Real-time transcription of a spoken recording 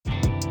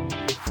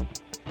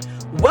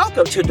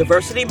Welcome to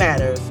Diversity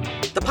Matters,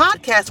 the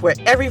podcast where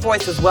every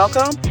voice is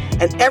welcome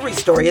and every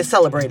story is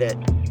celebrated.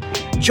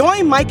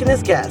 Join Mike and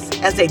his guests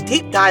as they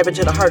deep dive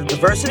into the heart of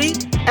diversity,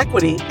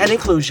 equity, and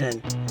inclusion.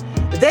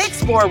 They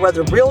explore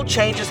whether real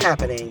change is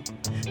happening.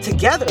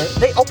 Together,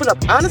 they open up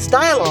honest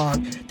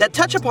dialogue that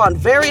touch upon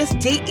various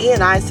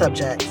DE&I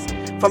subjects,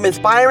 from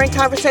inspiring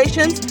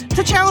conversations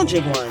to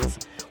challenging ones,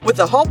 with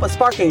the hope of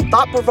sparking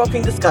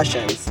thought-provoking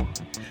discussions.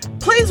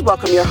 Please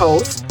welcome your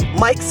host,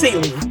 Mike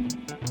Seeley.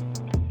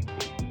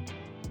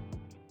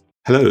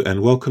 Hello,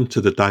 and welcome to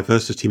the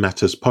Diversity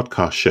Matters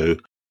podcast show,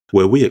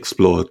 where we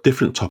explore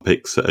different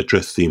topics that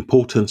address the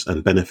importance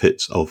and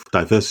benefits of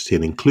diversity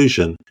and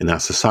inclusion in our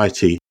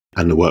society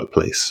and the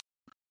workplace.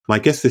 My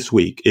guest this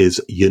week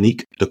is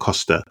Yanique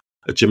DaCosta,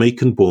 a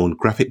Jamaican-born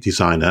graphic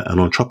designer and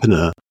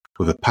entrepreneur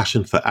with a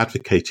passion for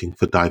advocating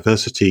for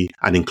diversity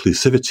and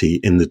inclusivity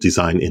in the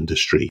design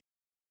industry.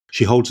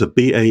 She holds a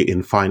BA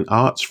in Fine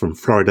Arts from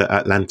Florida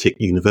Atlantic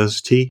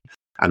University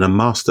and a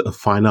Master of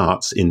Fine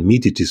Arts in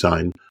Media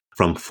Design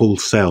from Full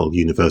Sail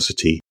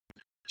University.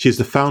 She is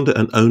the founder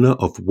and owner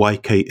of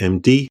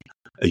YKMD,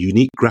 a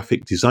unique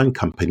graphic design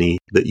company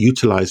that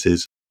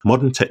utilizes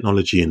modern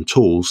technology and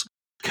tools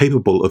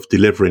capable of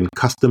delivering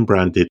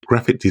custom-branded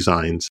graphic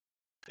designs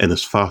in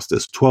as fast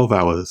as 12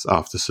 hours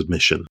after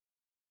submission.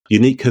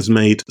 Yanique has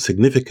made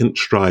significant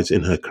strides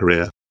in her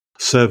career,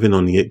 serving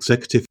on the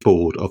executive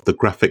board of the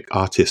Graphic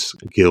Artists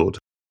Guild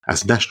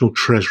as national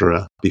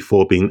treasurer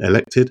before being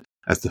elected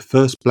as the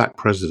first Black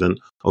president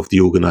of the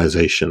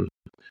organization.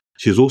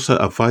 She is also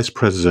a vice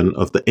president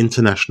of the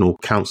International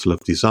Council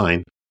of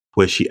Design,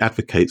 where she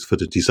advocates for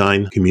the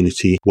design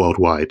community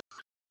worldwide.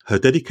 Her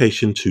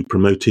dedication to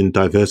promoting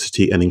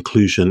diversity and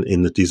inclusion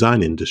in the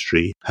design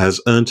industry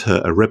has earned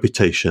her a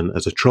reputation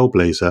as a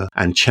trailblazer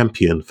and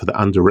champion for the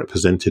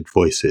underrepresented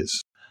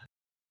voices.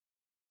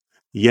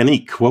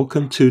 Yanique,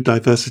 welcome to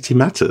Diversity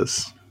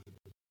Matters.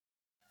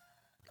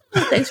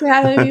 Thanks for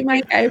having me,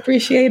 Mike. I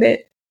appreciate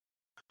it.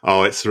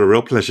 Oh, it's a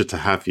real pleasure to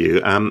have you.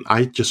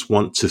 I just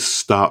want to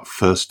start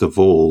first of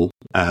all,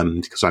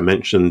 because I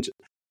mentioned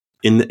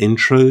in the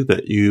intro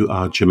that you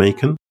are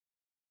Jamaican.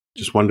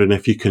 Just wondering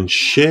if you can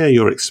share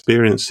your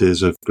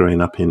experiences of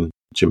growing up in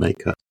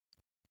Jamaica.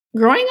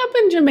 Growing up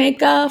in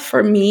Jamaica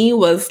for me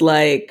was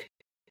like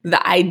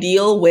the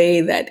ideal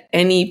way that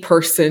any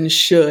person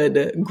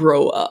should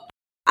grow up.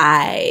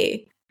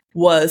 I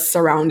was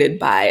surrounded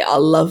by a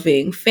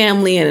loving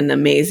family and an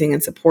amazing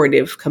and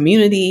supportive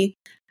community.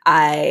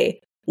 I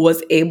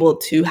was able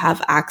to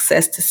have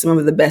access to some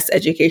of the best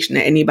education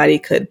that anybody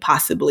could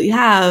possibly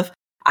have.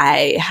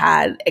 I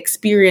had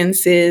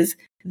experiences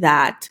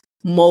that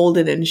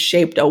molded and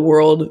shaped a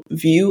world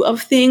view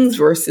of things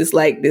versus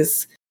like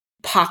this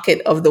pocket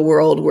of the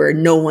world where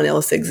no one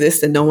else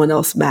exists and no one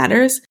else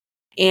matters.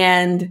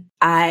 And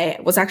I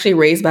was actually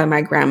raised by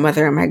my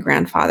grandmother and my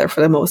grandfather for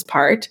the most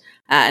part.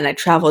 And I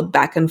traveled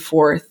back and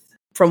forth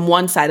from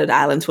one side of the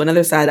island to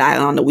another side of the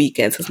island on the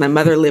weekends, because my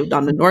mother lived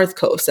on the North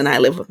Coast and I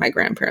lived with my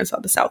grandparents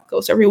on the South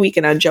Coast. Every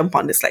weekend I'd jump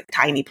on this like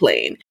tiny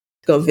plane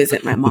to go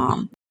visit my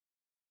mom.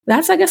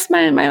 That's, I guess,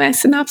 my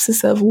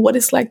synopsis of what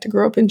it's like to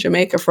grow up in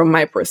Jamaica from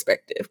my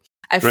perspective.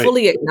 I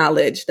fully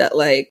acknowledge that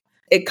like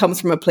it comes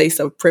from a place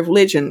of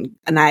privilege, and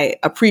I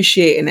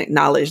appreciate and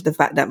acknowledge the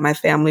fact that my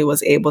family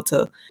was able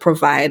to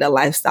provide a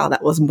lifestyle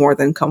that was more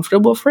than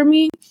comfortable for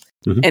me.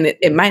 Mm-hmm. And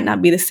it might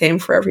not be the same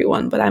for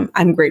everyone, but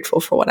I'm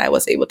grateful for what I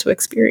was able to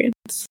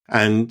experience.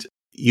 And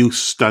you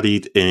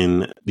studied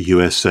in the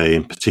USA,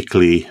 and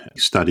particularly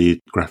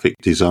studied graphic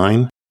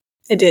design.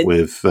 I did.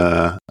 With,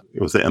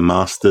 was it a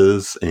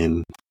master's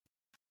in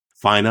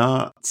fine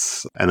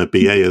arts and a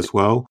BA as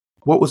well?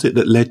 What was it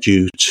that led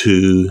you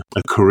to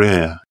a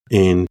career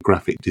in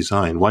graphic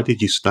design? Why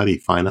did you study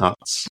fine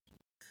arts?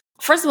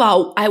 First of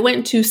all, I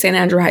went to St.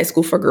 Andrew High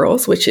School for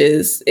Girls, which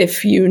is,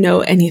 if you know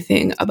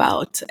anything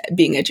about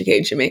being educated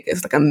in Jamaica,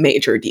 it's like a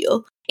major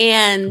deal.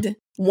 And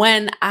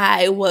when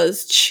I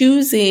was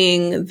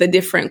choosing the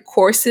different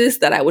courses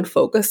that I would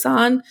focus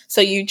on,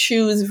 so you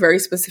choose very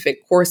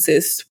specific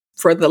courses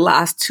for the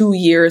last 2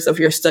 years of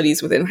your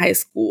studies within high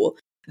school,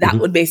 that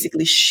would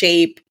basically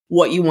shape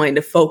what you wanted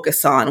to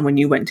focus on when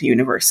you went to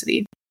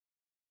university.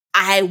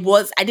 I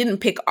didn't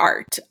pick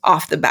art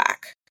off the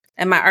back.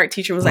 And my art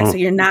teacher was like, so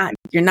you're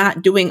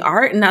not doing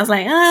art? And I was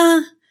like,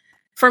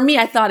 for me,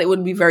 I thought it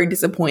would be very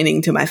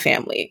disappointing to my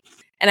family.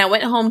 And I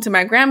went home to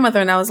my grandmother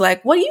and I was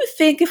like, what do you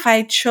think if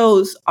I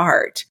chose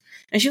art?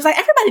 And she was like,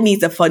 everybody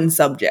needs a fun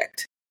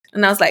subject.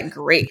 And I was like,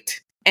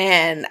 great.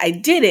 And I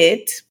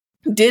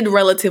did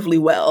relatively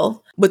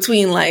well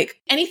between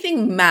like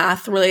anything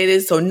math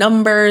related, so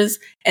numbers,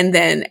 and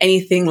then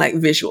anything like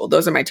visual.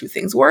 Those are my two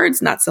things. Words,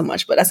 not so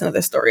much, but that's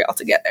another story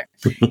altogether.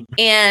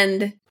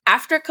 And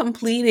after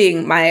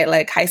completing my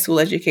like high school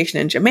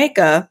education in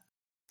Jamaica,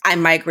 I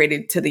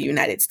migrated to the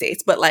United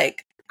States. But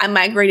like I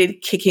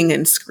migrated kicking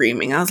and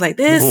screaming. I was like,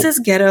 this is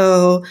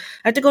ghetto. I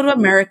have to go to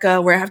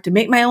America where I have to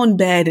make my own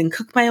bed and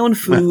cook my own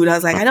food. I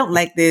was like, I don't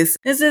like this.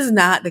 This is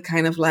not the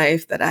kind of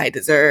life that I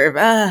deserve.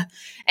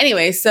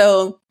 Anyway,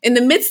 so in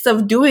the midst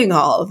of doing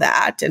all of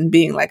that and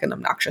being like an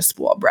obnoxious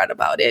spoiled brat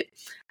about it,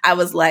 I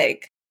was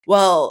like,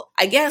 well,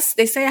 I guess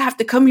they say I have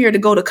to come here to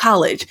go to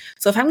college.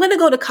 So if I'm going to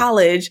go to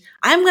college,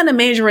 I'm going to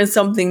major in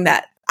something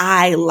that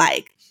I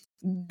like.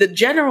 The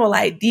general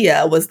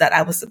idea was that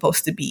I was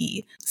supposed to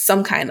be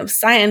some kind of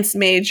science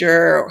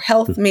major or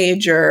health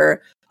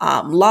major,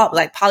 law,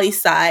 like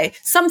poli-sci,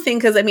 something.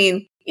 Because I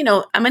mean, you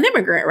know, I'm an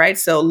immigrant, right?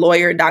 So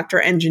lawyer, doctor,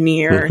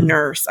 engineer,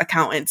 nurse,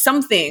 accountant,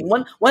 something.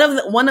 One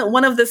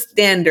of the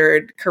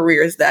standard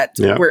careers that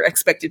we're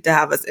expected to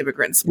have as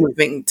immigrants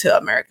moving to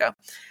America.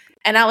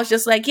 And I was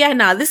just like, yeah,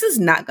 no, this is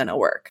not going to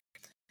work.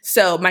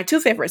 So my two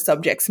favorite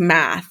subjects,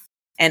 math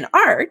and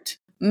art.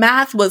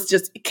 Math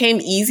it came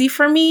easy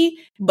for me,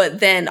 but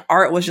then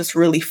art was just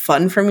really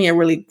fun for me, a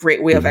really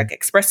great way of like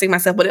expressing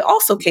myself, but it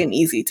also came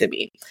easy to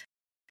me.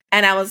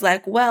 And I was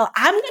like, well,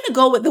 I'm going to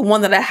go with the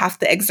one that I have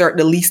to exert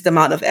the least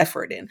amount of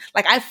effort in.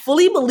 Like, I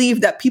fully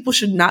believe that people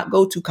should not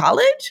go to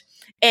college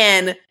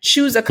and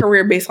choose a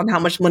career based on how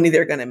much money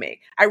they're going to make.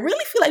 I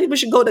really feel like people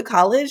should go to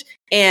college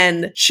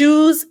and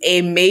choose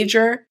a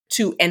major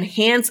to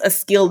enhance a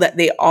skill that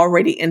they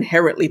already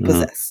inherently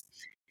possess.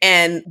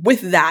 And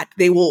with that,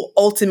 they will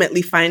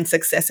ultimately find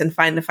success and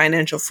find the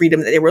financial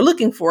freedom that they were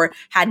looking for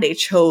had they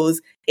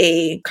chose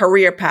a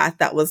career path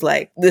that was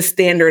like the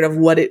standard of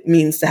what it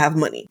means to have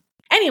money.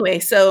 Anyway,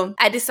 so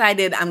I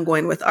decided I'm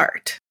going with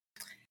art.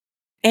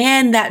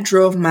 And that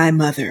drove my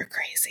mother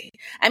crazy.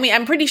 I mean,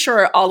 I'm pretty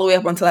sure all the way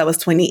up until I was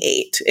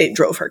 28, it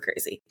drove her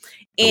crazy.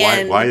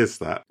 And why is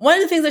that? One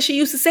of the things that she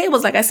used to say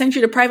was like, I sent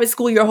you to private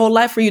school your whole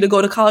life for you to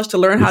go to college to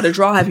learn how to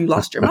draw. Have you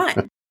lost your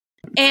mind?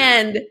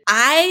 And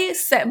I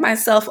set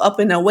myself up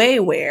in a way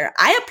where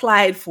I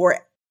applied for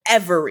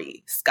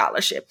every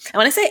scholarship. And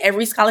when I say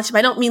every scholarship,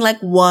 I don't mean like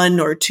one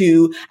or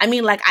two. I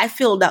mean, like I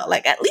filled out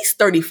like at least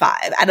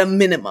 35 at a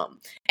minimum.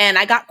 And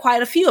I got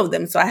quite a few of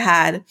them. So I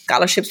had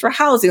scholarships for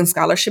housing,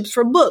 scholarships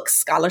for books,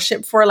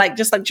 scholarship for like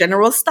just like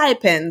general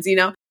stipends, you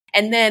know.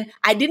 And then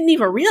I didn't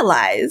even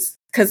realize,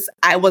 because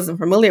I wasn't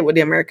familiar with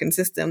the American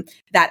system,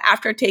 that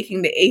after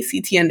taking the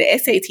ACT and the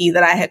SAT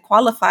that I had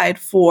qualified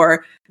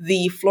for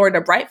the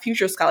Florida Bright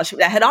Future Scholarship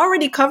that had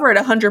already covered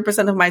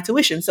 100% of my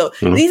tuition. So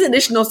these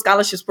additional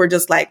scholarships were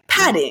just like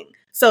padding.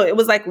 So it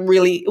was like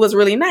it was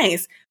really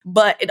nice.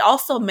 But it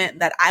also meant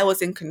that I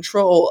was in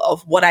control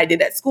of what I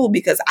did at school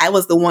because I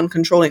was the one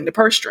controlling the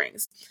purse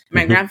strings.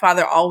 My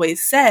grandfather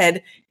always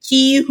said,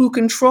 he who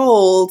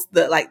controls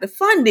the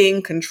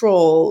funding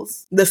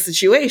controls the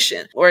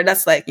situation. Or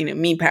that's like, you know,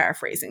 me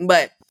paraphrasing.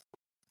 But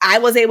I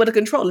was able to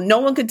control it. No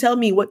one could tell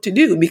me what to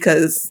do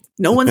because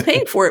no one's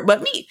paying for it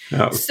but me.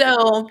 Oh.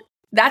 So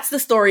that's the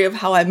story of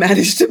how I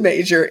managed to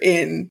major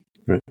in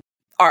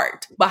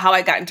art. But how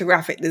I got into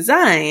graphic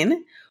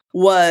design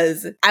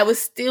was I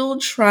was still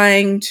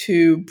trying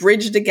to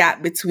bridge the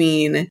gap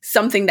between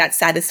something that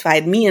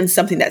satisfied me and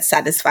something that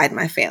satisfied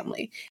my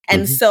family.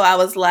 And so I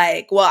was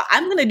like, well,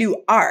 I'm going to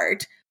do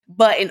art,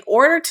 but in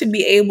order to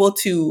be able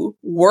to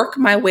work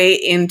my way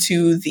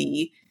into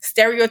the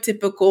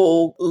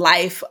stereotypical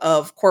life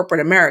of corporate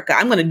America,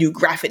 I'm going to do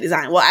graphic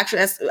design. Well,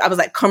 actually, I was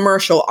like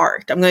commercial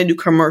art. I'm going to do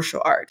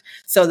commercial art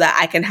so that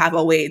I can have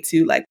a way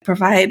to like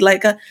provide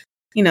like a,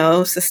 you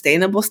know,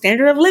 sustainable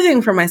standard of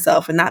living for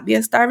myself and not be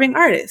a starving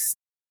artist.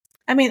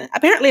 I mean,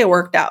 apparently it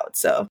worked out.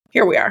 So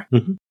here we are.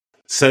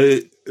 So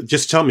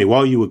just tell me,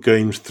 while you were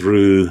going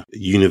through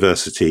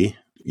university,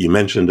 you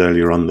mentioned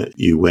earlier on that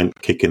you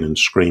went kicking and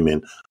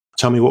screaming.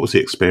 Tell me, what was the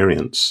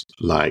experience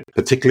like,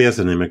 particularly as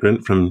an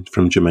immigrant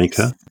from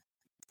Jamaica?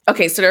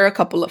 Okay, so there are a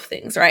couple of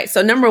things, right?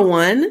 So number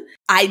one,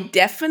 I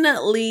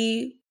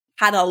definitely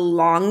had a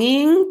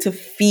longing to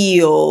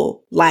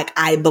feel like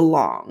I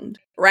belonged.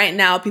 Right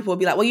now, people will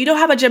be like, well, you don't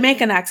have a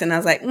Jamaican accent. I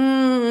was like,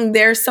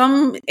 there's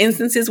some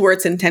instances where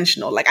it's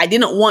intentional. Like I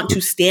didn't want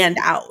to stand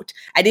out.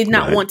 I did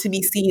not want to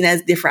be seen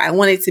as different. I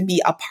wanted to be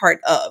a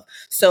part of.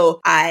 So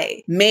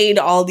I made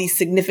all these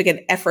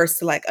significant efforts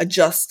to like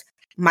adjust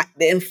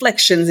the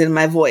inflections in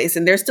my voice.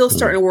 And there's still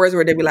certain words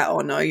where they'd be like, oh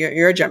no,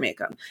 you're a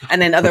Jamaican.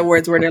 And then other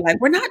words where they're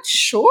like, we're not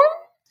sure.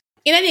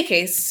 In any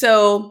case,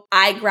 so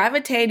I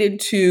gravitated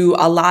to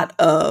a lot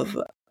of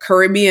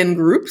Caribbean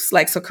groups,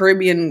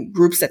 Caribbean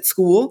groups at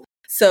school.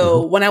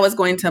 So when I was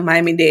going to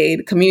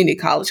Miami-Dade Community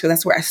College, because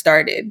that's where I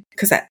started,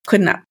 because I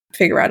could not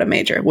figure out a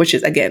major, which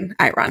is, again,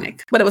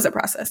 ironic, but it was a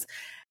process.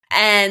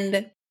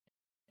 And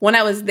when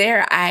I was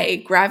there, I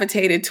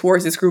gravitated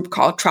towards this group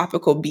called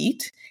Tropical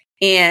Beat.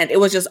 And it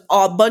was just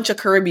a bunch of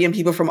Caribbean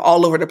people from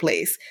all over the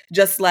place.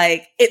 Just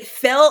like, it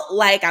felt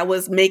like I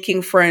was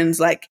making friends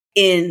like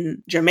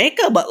in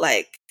Jamaica, but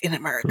like in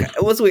America.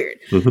 It was weird.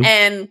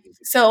 And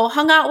so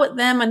hung out with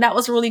them and that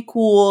was really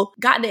cool.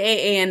 Got to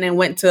AA and then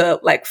went to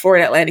like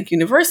Florida Atlantic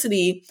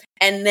University.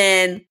 And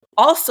then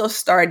also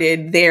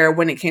started there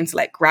when it came to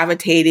like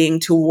gravitating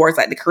towards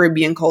like the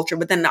Caribbean culture.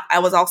 But then I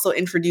was also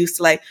introduced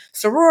to like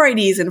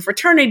sororities and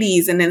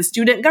fraternities and then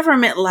student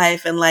government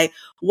life and like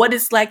what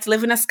it's like to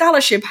live in a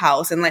scholarship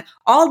house and like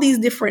all these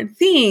different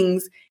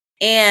things.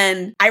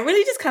 And I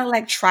really just kind of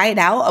like tried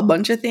out a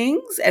bunch of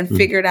things and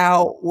figured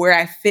out where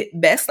I fit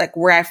best, like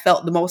where I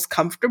felt the most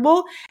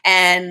comfortable.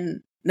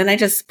 And then I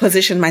just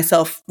positioned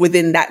myself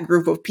within that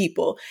group of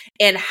people,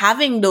 and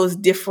having those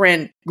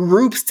different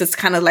groups to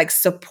kind of like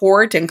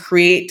support and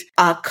create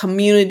a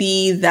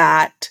community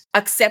that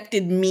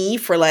accepted me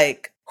for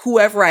like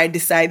whoever I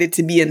decided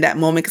to be in that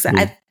moment. Cause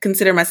I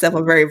consider myself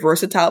a very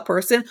versatile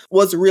person,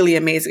 was really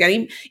amazing. And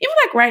even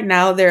like right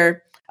now, there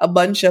are a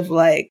bunch of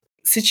like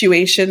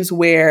situations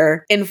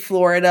where in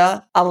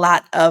Florida, a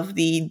lot of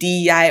the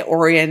DEI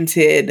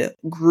oriented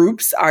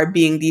groups are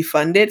being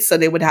defunded. So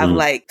they would have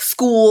like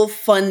school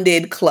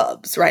funded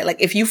clubs, right?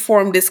 Like if you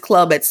formed this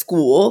club at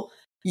school,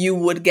 you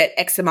would get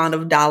X amount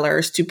of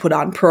dollars to put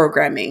on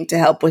programming to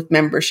help with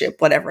membership,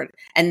 whatever.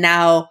 And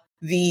now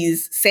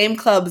these same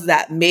clubs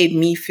that made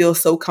me feel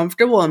so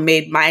comfortable and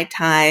made my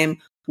time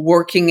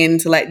working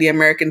into like the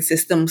American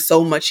system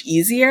so much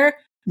easier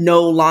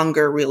no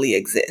longer really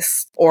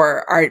exist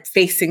or are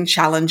facing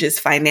challenges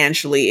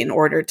financially in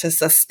order to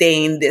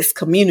sustain this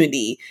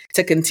community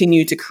to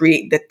continue to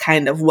create the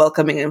kind of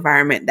welcoming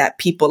environment that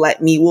people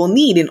like me will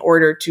need in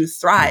order to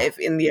thrive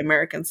in the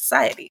American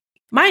society.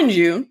 Mind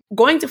you,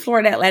 going to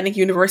Florida Atlantic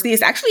University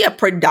is actually a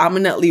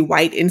predominantly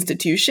white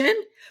institution,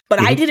 but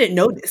I didn't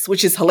know this,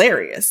 which is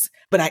hilarious.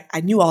 But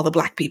I knew all the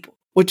Black people,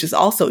 which is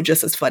also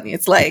just as funny.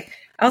 It's like,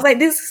 I was like,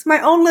 this is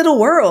my own little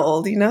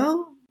world, you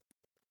know?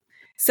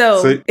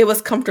 So it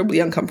was comfortably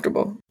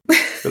uncomfortable.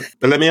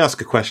 But let me ask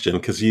a question,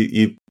 because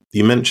you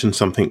mentioned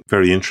something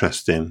very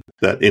interesting,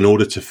 that in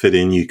order to fit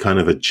in, you kind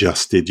of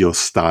adjusted your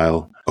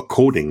style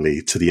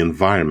accordingly to the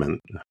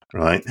environment,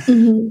 right?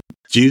 Do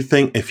you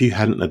think if you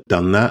hadn't have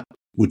done that,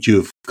 would you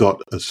have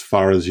got as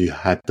far as you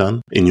had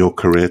done in your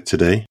career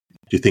today?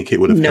 Do you think it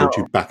would have held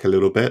you back a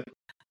little bit?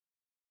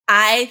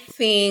 I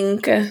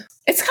think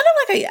it's kind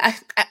of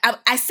like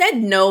I said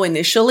no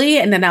initially,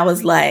 and then I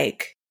was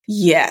like,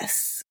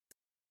 yes.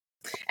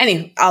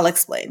 Anyway, I'll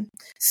explain.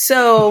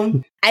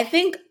 So I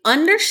think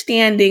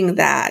understanding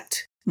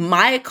that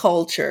my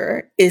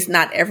culture is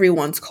not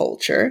everyone's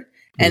culture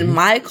and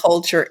my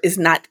culture is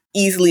not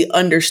easily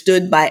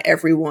understood by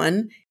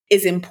everyone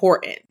is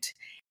important.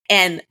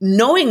 And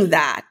knowing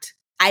that,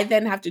 I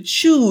then have to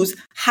choose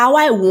how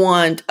I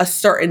want a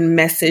certain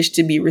message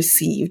to be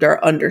received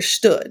or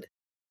understood.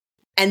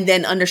 And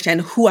then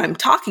understand who I'm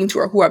talking to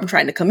or who I'm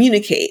trying to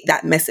communicate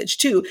that message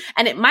to.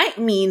 And it might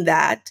mean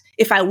that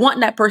if I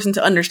want that person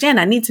to understand,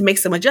 I need to make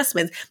some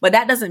adjustments, but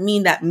that doesn't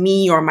mean that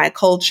me or my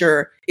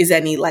culture is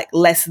any like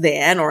less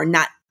than or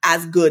not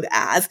as good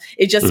as.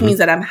 It just means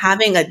that I'm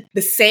having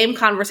the same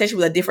conversation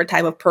with a different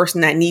type of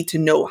person. I need to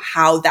know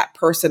how that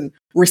person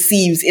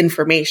receives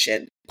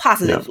information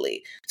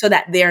positively so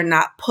that they're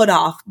not put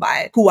off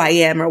by who I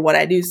am or what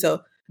I do.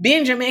 So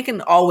being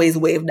Jamaican always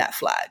waved that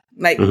flag.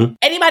 Like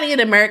anybody in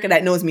America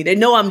that knows me, they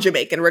know I'm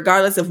Jamaican,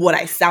 regardless of what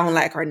I sound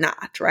like or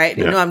not, right?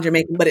 They know I'm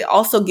Jamaican, but it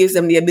also gives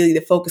them the ability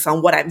to focus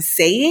on what I'm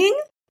saying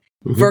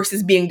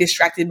versus being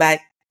distracted by,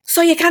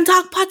 so you can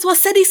talk patois,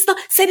 say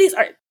these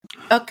are,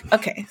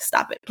 okay,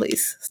 stop it,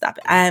 please. Stop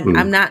it.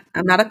 I'm not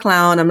a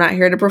clown. I'm not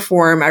here to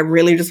perform. I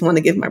really just want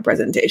to give my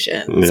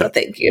presentation. So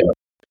thank you.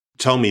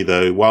 Tell me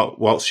though,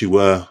 whilst you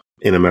were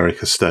in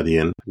America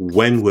studying,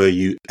 when were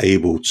you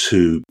able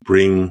to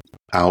bring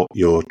out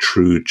your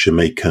true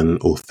Jamaican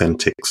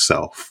authentic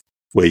self,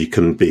 where you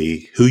can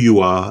be who you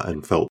are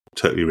and felt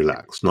totally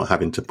relaxed, not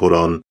having to put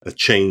on a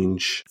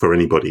change for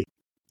anybody?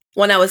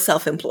 When I was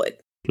self-employed.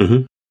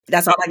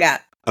 That's all I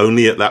got.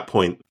 Only at that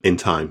point in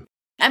time.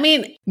 I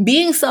mean,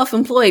 being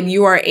self-employed,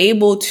 you are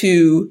able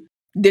to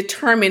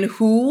determine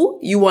who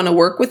you want to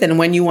work with and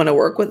when you want to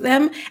work with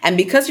them. And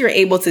because you're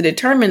able to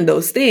determine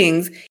those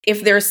things,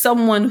 if there's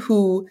someone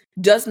who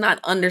does not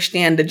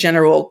understand the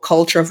general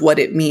culture of what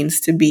it means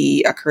to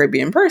be a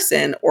Caribbean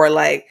person, or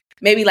like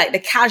maybe like the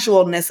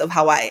casualness of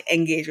how I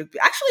engage with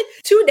people. Actually,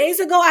 2 days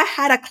ago, I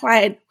had a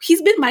client.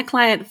 He's been my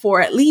client for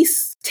at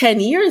least 10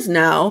 years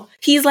now.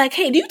 He's like,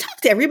 hey, do you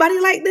talk to everybody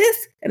like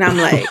this? And I'm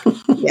like,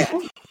 yeah.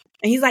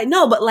 And he's like,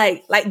 no, but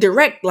like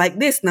direct like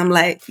this. And I'm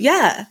like,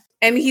 yeah.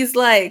 And he's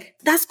like,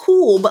 that's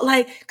cool. But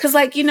like, cause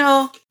like, you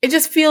know, it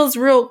just feels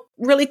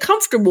really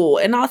comfortable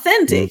and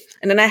authentic.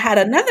 And then I had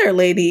another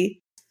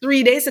lady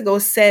 3 days ago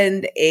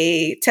send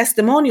a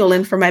testimonial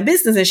in for my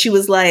business. And she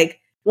was like,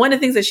 one of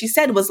the things that she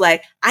said was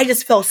like, I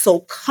just felt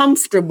so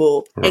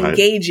comfortable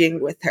engaging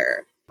with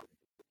her.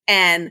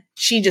 And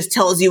she just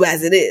tells you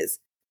as it is.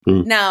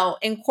 Now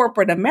in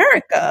corporate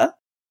America,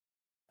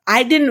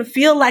 I didn't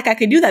feel like I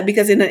could do that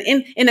because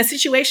in a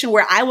situation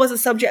where I was a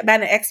subject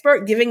matter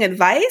expert giving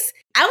advice,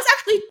 I was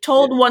actually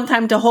told one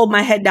time to hold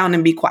my head down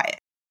and be quiet.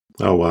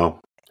 Oh, wow.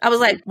 I was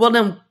like, well,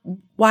 then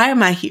why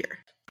am I here?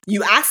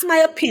 You asked my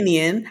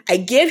opinion. I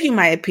gave you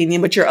my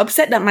opinion, but you're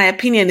upset that my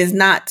opinion is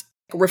not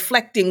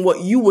reflecting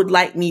what you would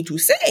like me to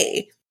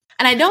say.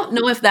 And I don't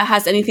know if that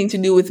has anything to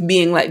do with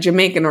being like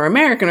Jamaican or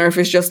American, or if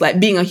it's just like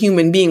being a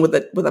human being with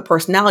a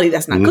personality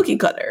that's not cookie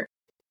cutter.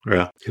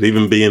 Yeah, could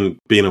even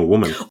being a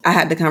woman. I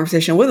had the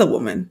conversation with a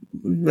woman,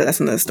 but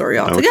that's another story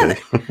altogether.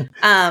 Okay.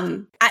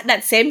 At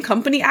that same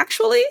company,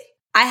 actually,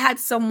 I had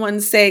someone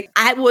say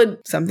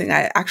something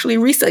I actually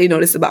recently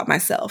noticed about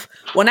myself.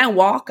 When I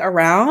walk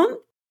around,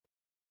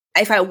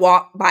 if I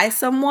walk by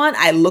someone,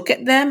 I look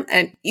at them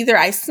and either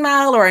I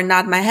smile or I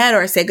nod my head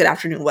or I say good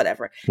afternoon,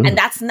 whatever. And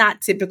that's not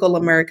typical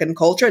American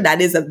culture. That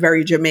is a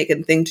very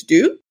Jamaican thing to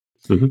do.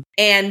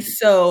 And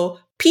so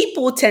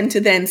people tend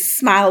to then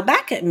smile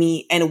back at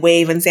me and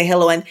wave and say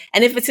hello. And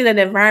if it's in an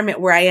environment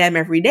where I am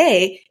every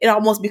day, it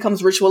almost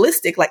becomes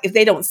ritualistic. Like if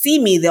they don't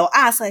see me, they'll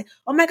ask like,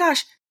 oh my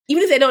gosh,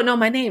 even if they don't know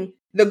my name,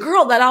 the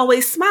girl that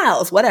always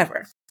smiles,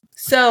 whatever.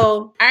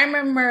 So I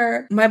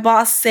remember my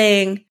boss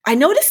saying, I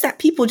noticed that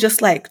people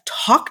just like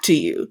talk to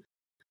you.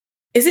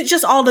 Is it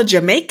just all the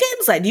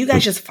Jamaicans? Like, do you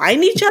guys just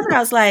find each other? I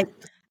was like,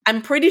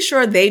 I'm pretty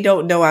sure they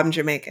don't know I'm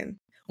Jamaican.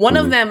 One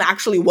of them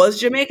actually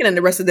was Jamaican and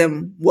the rest of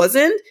them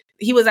wasn't.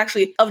 He was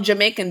actually of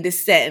Jamaican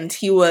descent.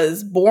 He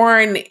was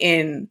born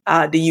in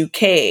the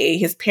UK.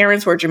 His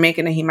parents were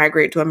Jamaican and he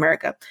migrated to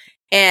America.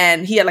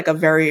 And he had like a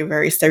very,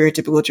 very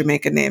stereotypical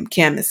Jamaican name,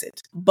 can't miss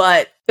it.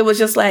 But it was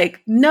just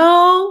like,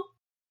 no,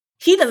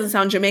 he doesn't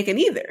sound Jamaican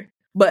either.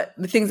 But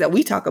the things that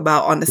we talk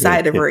about on the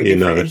side are very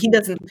different. And he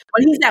doesn't,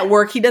 when he's at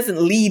work, he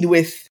doesn't lead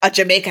with a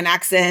Jamaican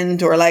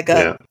accent or like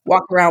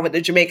walk around with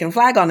the Jamaican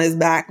flag on his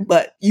back,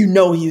 but you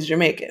know he's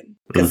Jamaican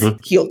because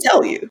he'll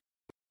tell you.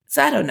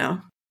 So I don't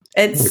know.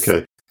 It's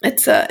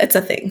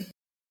a thing.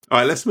 All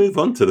right, let's move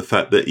on to the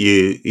fact that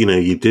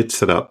you did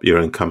set up your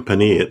own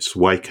company. It's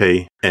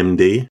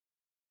YKMD.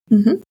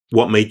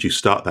 What made you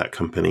start that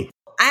company?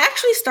 I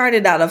actually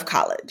started out of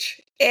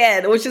college,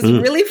 and which is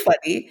really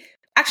funny.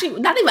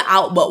 Actually, not even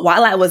out, but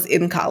while I was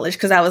in college,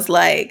 because I was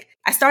like,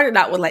 I started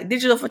out with like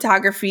digital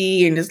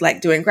photography and just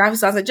like doing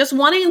graphics. I was like just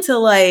wanting to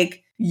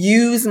like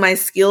use my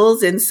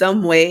skills in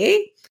some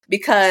way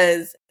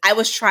because I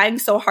was trying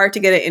so hard to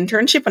get an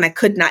internship and I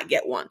could not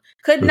get one.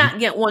 Could not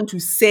get one to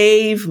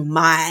save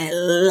my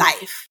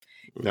life.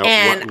 Now,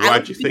 and why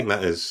do you think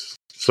that is?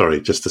 Sorry,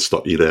 just to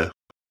stop you there.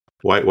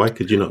 Why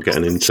could you not get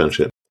an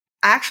internship?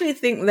 I actually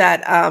think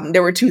that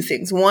there were two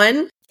things.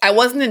 One, I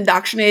wasn't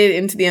indoctrinated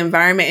into the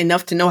environment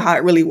enough to know how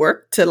it really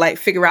worked, to like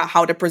figure out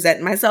how to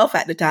present myself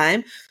at the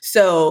time.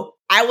 So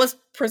I was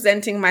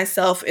presenting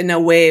myself in a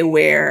way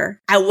where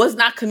I was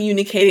not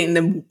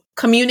communicating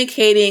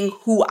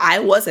who I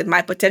was and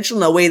my potential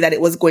in a way that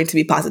it was going to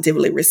be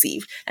positively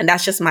received. And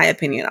that's just my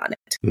opinion on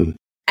it.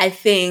 I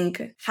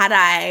think had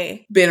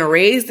I been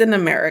raised in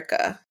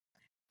America,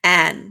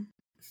 and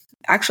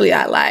actually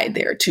I lied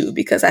there too,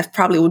 because I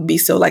probably would be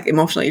so like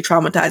emotionally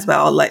traumatized by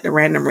all like the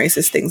random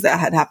racist things that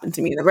had happened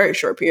to me in a very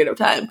short period of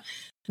time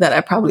that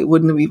I probably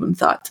wouldn't have even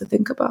thought to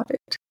think about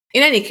it.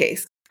 In any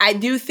case, I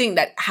do think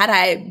that had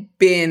I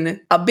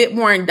been a bit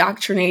more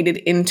indoctrinated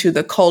into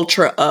the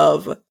culture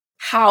of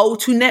how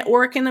to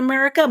network in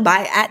America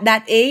at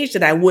that age,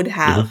 that I would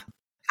have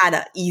had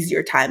an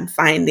easier time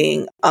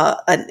finding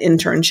an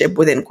internship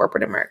within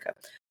corporate America.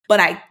 But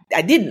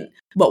I didn't.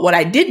 But what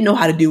I did know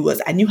how to do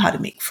was I knew how to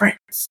make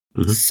friends.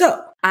 So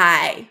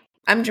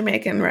I'm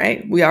Jamaican,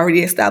 right? We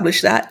already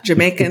established that.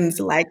 Jamaicans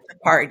like to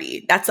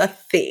party. That's a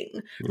thing,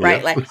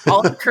 right? Like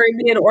all the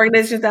Caribbean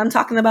organizations that I'm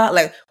talking about,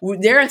 like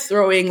they're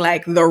throwing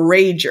like the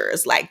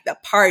ragers, like the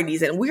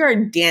parties, and we are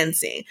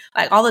dancing.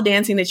 Like all the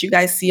dancing that you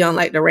guys see on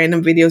like the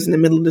random videos in the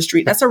middle of the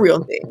street, that's a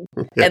real thing.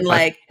 And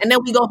then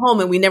we go home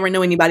and we never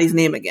know anybody's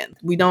name again.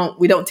 We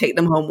don't take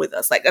them home with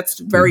us. Like that's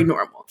very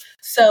normal.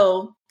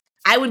 So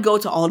I would go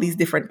to all these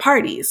different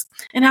parties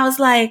and I was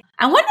like,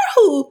 I wonder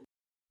who.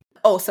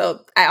 Oh, so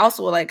I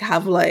also like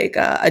have like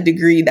a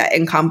degree that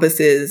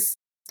encompasses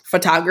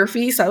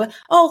photography. So I'm like,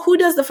 oh, who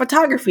does the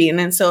photography? And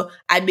then so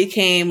I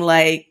became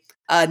like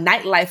a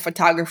nightlife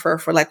photographer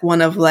for like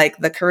one of like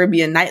the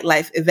Caribbean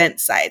nightlife event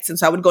sites. And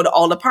so I would go to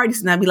all the parties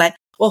and I'd be like,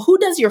 well, who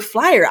does your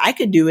flyer? I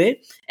could do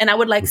it. And I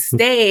would like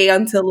stay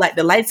until like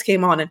the lights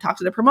came on and talk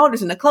to the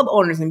promoters and the club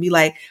owners and be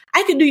like,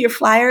 I could do your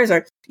flyers.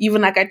 Or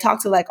even like I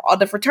talked to like all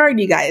the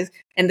fraternity guys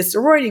and the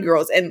sorority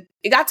girls. And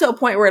it got to a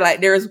point where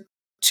like there's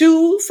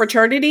 2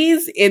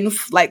 fraternities in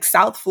like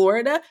South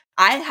Florida.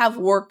 I have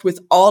worked with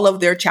all of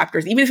their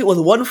chapters. Even if it was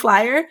one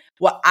flyer,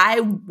 well, I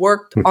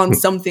worked on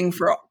something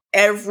for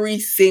every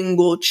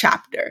single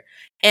chapter.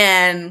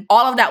 And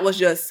all of that was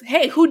just,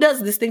 hey, who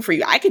does this thing for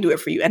you? I can do it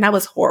for you. And I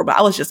was horrible.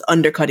 I was just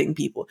undercutting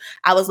people.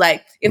 I was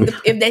like,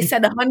 if they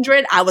said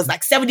 100, I was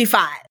like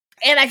 75.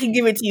 And I can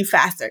give it to you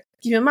faster.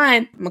 Keep in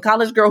mind, I'm a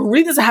college girl who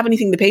really doesn't have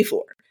anything to pay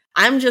for.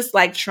 I'm just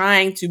like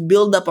trying to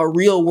build up a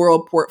real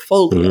world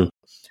portfolio.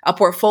 A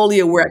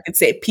portfolio where I could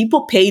say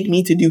people paid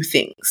me to do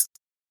things.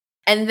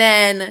 And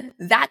then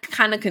that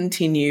kind of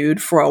continued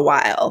for a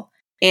while.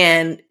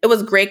 And it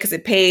was great because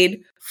it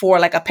paid for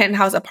like a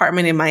penthouse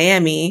apartment in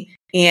Miami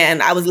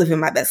and I was living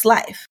my best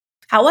life.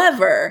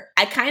 However,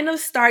 I kind of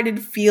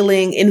started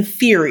feeling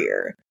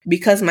inferior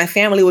because my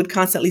family would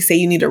constantly say,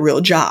 you need a real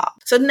job.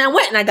 So then I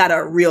went and I got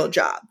a real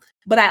job.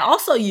 But I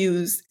also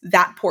used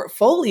that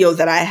portfolio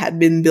that I had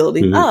been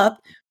building up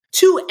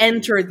to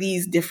enter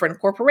these different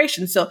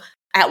corporations. So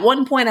at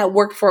one point, I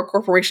worked for a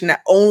corporation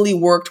that only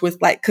worked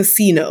with like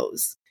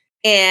casinos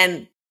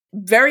and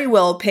very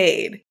well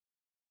paid.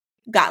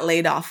 Got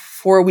laid off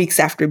 4 weeks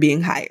after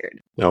being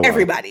hired. Oh, wow.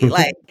 Everybody,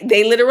 like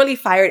they literally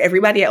fired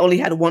everybody. I only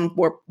had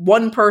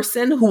one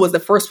person who was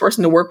the first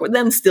person to work with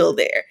them still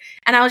there.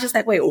 And I was just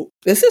like, wait,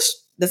 does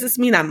this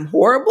mean I'm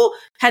horrible?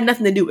 Had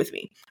nothing to do with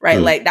me, right?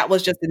 Like that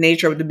was just the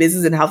nature of the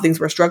business and how things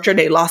were structured.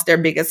 They lost their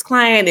biggest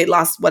client. They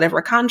lost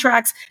whatever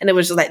contracts. And it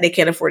was just like, they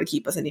can't afford to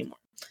keep us anymore.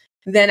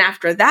 Then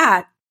after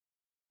that,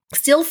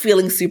 still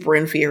feeling super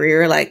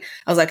inferior. Like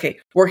I was like, okay,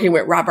 working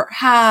with Robert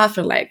Half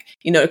and like,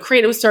 the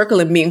creative circle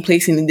and being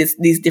placed in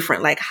these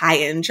different like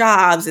high-end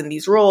jobs and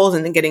these roles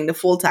and then getting the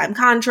full-time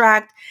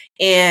contract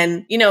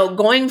and,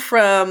 going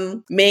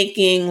from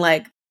making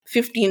like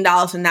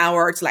 $15 an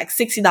hour to like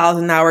 $60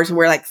 an hour to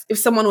where like, if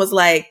someone was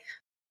like,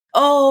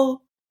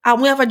 oh,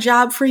 we have a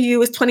job for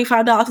you. It's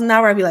 $25 an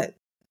hour. I'd be like,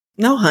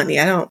 no, honey,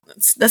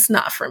 that's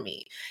not for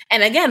me.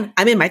 And again,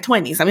 I'm in my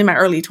 20s. I'm in my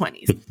early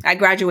 20s. I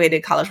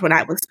graduated college when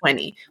I was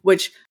 20,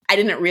 which I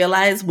didn't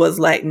realize was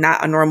like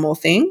not a normal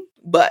thing.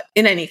 But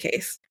in any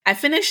case, I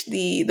finished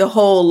the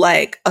whole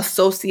like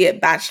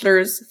associate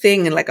bachelor's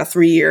thing in like a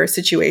 3-year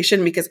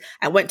situation because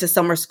I went to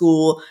summer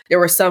school. There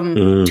were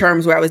some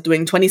terms where I was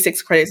doing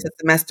 26 credits a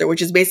semester,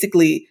 which is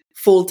basically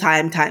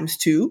full-time times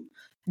 2,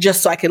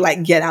 just so I could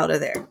like get out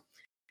of there.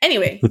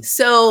 Anyway,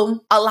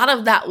 so a lot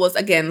of that was,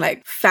 again,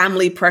 like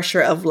family pressure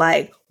of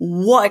like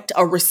what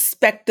a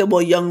respectable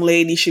young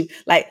lady should,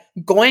 like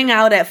going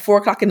out at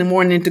 4:00 in the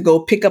morning to go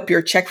pick up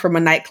your check from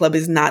a nightclub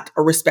is not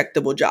a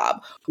respectable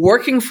job.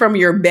 Working from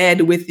your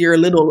bed with your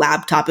little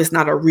laptop is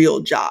not a real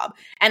job.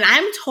 And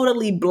I'm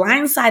totally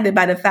blindsided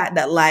by the fact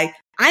that like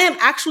I am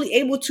actually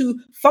able to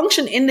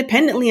function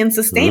independently and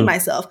sustain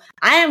myself.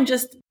 I am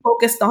just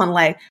focused on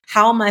like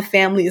how my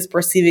family is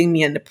perceiving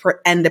me and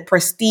the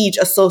prestige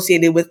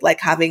associated with like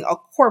having a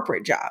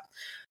corporate job.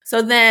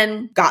 So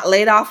then got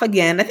laid off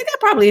again. I think I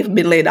probably have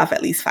been laid off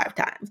at least 5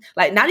 times.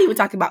 Like not even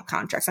talking about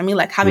contracts. I mean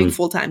like having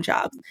full-time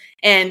jobs.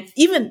 And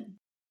even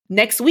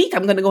next week,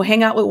 I'm going to go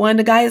hang out with one of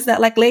the guys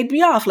that like laid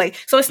me off. Like,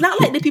 so it's not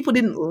like the people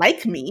didn't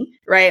like me,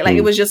 right? Like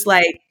it was just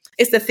like,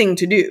 it's the thing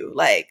to do.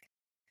 Like,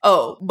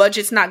 oh,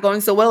 budget's not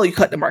going so well, you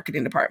cut the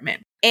marketing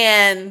department.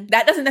 And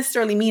that doesn't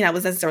necessarily mean I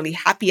was necessarily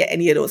happy at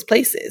any of those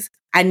places.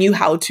 I knew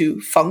how to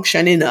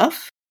function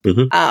enough.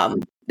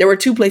 There were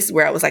 2 places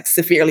where I was like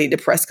severely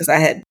depressed because I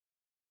had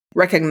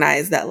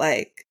recognized that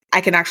like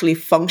I can actually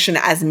function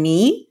as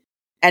me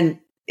and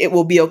it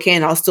will be okay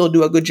and I'll still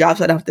do a good job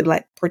so I don't have to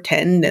like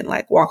pretend and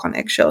like walk on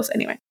eggshells.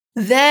 Anyway,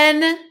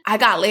 then I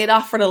got laid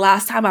off for the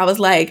last time. I was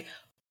like,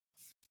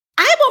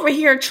 I'm over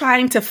here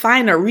trying to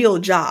find a real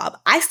job.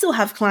 I still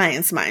have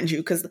clients, mind you,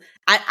 because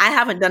I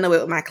haven't done away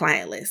with my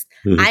client list.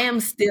 I am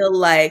still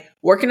like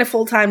working a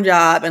full-time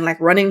job and like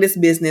running this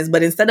business.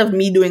 But instead of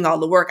me doing all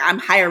the work, I'm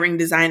hiring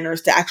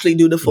designers to actually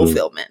do the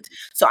fulfillment.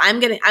 So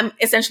I'm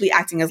essentially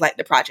acting as like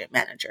the project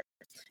manager.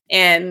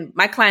 And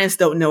my clients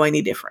don't know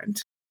any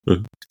different.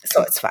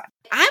 So it's fine.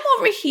 I'm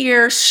over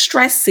here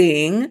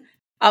stressing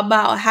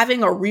about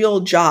having a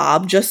real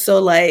job just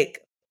so like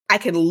I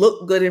can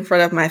look good in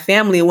front of my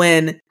family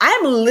when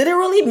I'm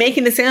literally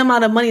making the same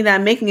amount of money that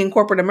I'm making in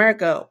corporate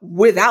America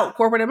without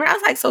corporate America. I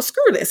was like, so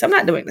screw this. I'm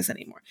not doing this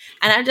anymore.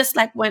 And I just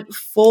like went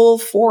full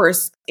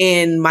force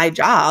in my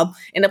job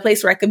in a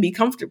place where I could be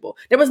comfortable.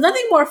 There was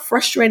nothing more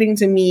frustrating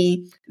to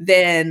me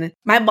than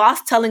my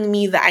boss telling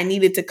me that I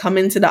needed to come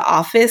into the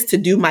office to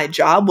do my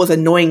job was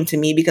annoying to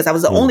me because I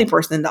was the only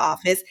person in the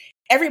office.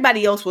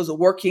 Everybody else was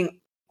working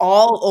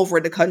all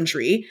over the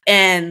country.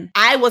 And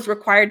I was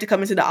required to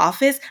come into the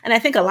office. And I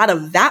think a lot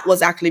of that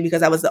was actually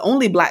because I was the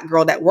only Black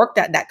girl that worked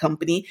at that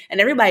company. And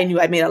everybody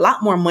knew I made a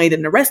lot more money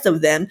than the rest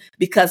of them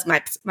because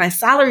my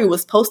salary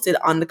was posted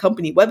on the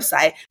company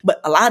website. But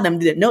a lot of them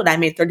didn't know that I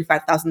made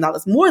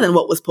 $35,000 more than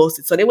what was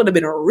posted. So they would have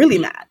been really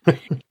mad.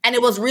 And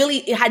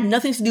it had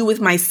nothing to do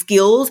with my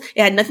skills.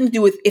 It had nothing to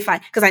do with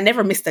because I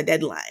never missed a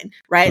deadline,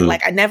 right?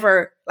 Like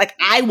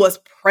I was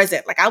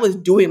present, like I was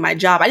doing my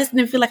job. I just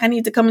didn't feel like I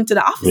needed to come into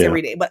the office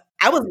every day, but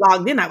I was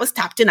logged in, I was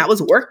tapped in, I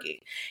was working.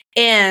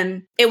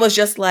 And it was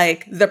just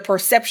like the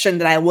perception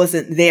that I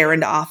wasn't there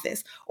in the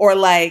office or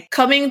like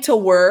coming to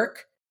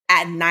work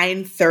at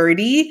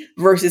 9:30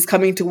 versus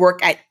coming to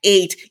work at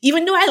 8,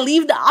 even though I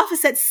leave the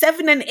office at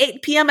 7 and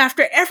 8 p.m.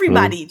 after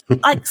everybody,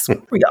 like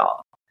screw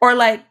y'all. Or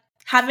like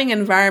having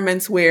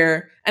environments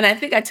where, and I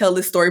think I tell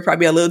this story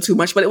probably a little too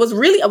much, but it was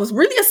really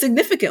a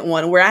significant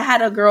one where I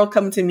had a girl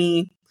come to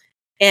me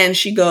and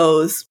she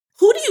goes,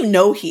 who do you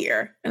know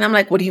here? And I'm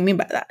like, what do you mean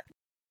by that?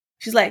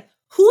 She's like,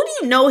 who do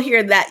you know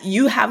here that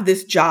you have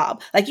this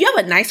job? Like you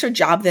have a nicer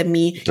job than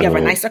me. You have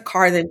a nicer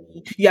car than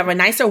me. You have a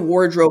nicer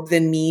wardrobe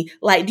than me.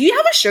 Like, do you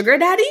have a sugar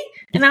daddy?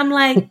 And I'm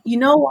like, you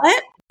know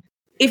what?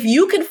 If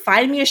you could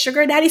find me a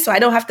sugar daddy so I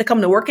don't have to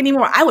come to work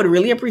anymore, I would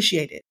really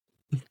appreciate it.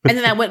 And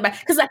then I went back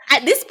because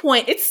at this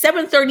point it's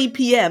 7:30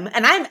 p.m.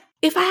 and I'm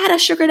if I had a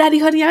sugar daddy,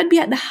 honey, I would be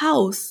at the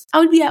house. I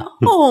would be at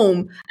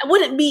home. I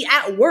wouldn't be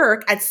at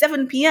work at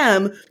 7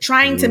 p.m.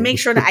 trying to make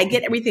sure that I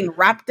get everything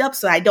wrapped up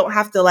so I don't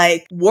have to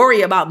like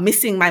worry about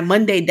missing my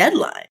Monday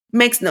deadline.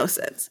 Makes no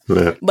sense.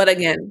 Yeah. But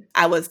again,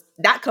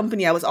 that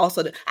company I was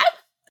also,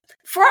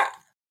 for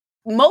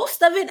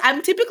most of it,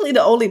 I'm typically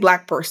the only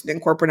Black person in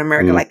corporate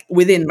America, like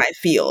within my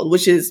field,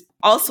 which is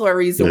also a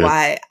reason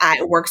why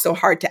I work so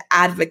hard to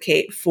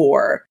advocate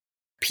for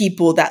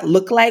people that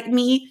look like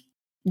me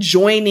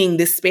joining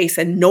this space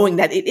and knowing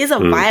that it is a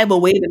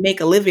viable way to make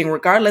a living,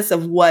 regardless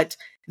of what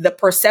the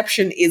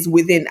perception is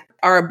within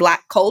our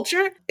Black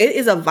culture. It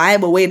is a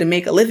viable way to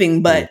make a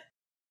living, but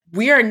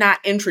we are not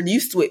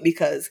introduced to it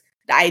because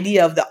the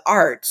idea of the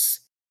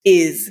arts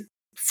is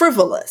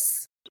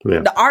frivolous.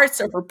 Yeah. The arts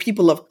are for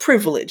people of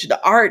privilege.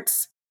 The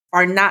arts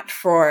are not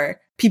for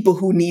people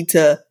who need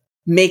to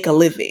make a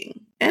living.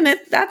 And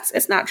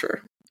it's not true.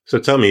 So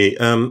tell me,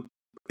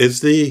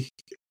 is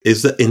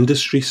the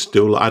industry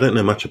still, I don't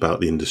know much about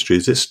the industry.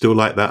 Is it still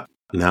like that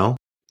now?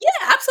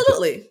 Yeah,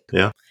 absolutely.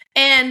 Yeah.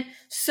 And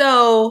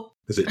so...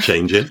 Is it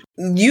changing?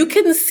 You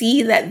can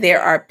see that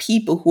there are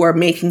people who are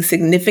making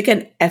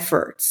significant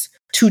efforts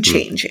to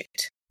change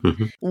it.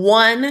 Mm-hmm.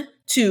 One,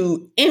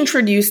 to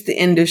introduce the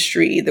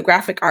industry, the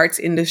graphic arts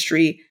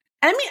industry.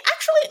 I mean,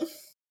 actually,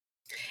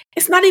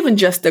 it's not even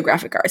just the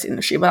graphic arts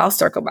industry, but I'll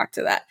circle back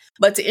to that.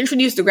 But to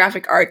introduce the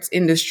graphic arts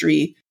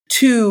industry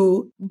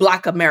to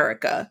Black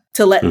America,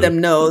 to let them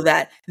know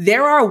that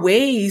there are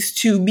ways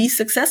to be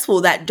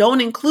successful that don't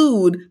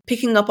include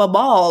picking up a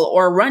ball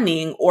or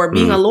running or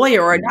being a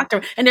lawyer or a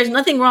doctor. And there's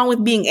nothing wrong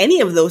with being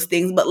any of those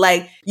things, but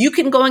like you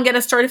can go and get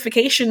a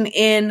certification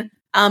in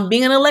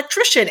being an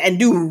electrician and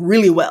do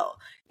really well.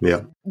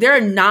 Yeah. There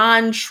are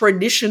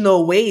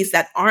non-traditional ways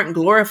that aren't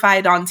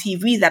glorified on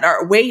TV that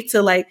are a way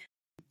to like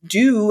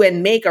do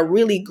and make a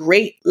really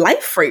great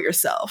life for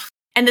yourself.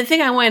 And the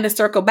thing I wanted to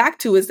circle back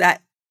to is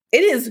that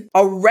it is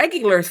a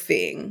regular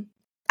thing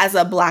as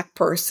a Black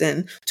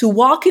person to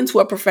walk into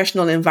a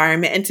professional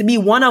environment and to be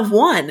one of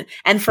one.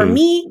 And for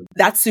me,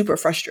 that's super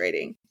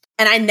frustrating.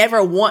 And I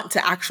never want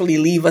to actually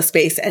leave a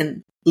space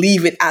and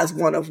leave it as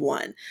one of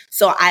one.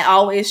 So I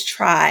always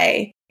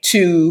try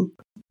to,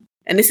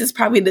 and this is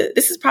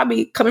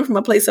probably coming from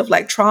a place of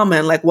like trauma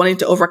and like wanting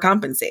to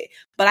overcompensate,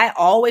 but I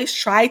always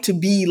try to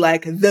be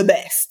like the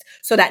best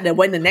so that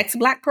when the next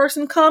Black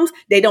person comes,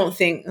 they don't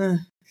think,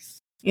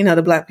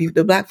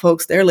 the Black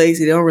folks, they're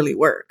lazy. They don't really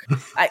work.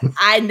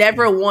 I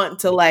never want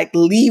to like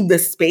leave the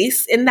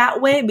space in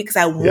that way because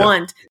I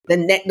want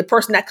the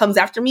person that comes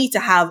after me to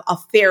have a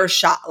fair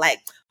shot. Like,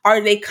 are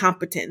they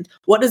competent?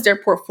 What does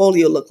their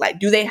portfolio look like?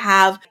 Do they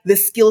have the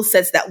skill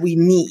sets that we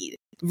need?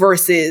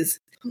 Versus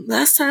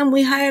last time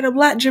we hired a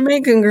Black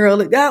Jamaican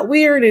girl, it got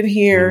weird in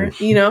here,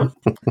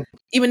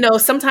 even though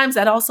sometimes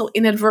that also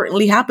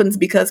inadvertently happens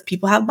because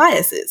people have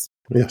biases.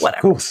 Yes,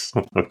 whatever.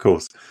 Of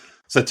course.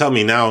 So tell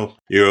me now,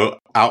 you're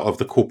out of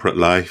the corporate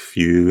life.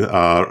 You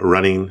are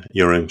running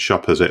your own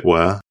shop, as it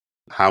were.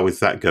 How is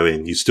that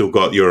going? You still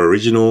got your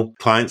original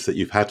clients that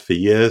you've had for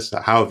years.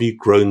 How have you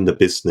grown the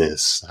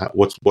business?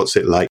 What's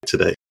it like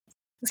today?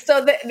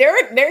 So there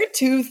are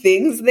two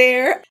things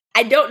there.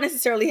 I don't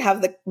necessarily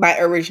have my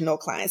original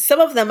clients. Some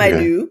of them I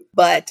do,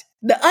 but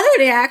the other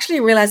day I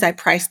actually realized I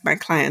priced my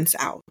clients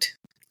out.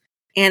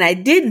 And I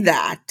did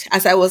that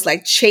as I was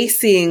like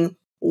chasing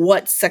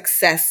what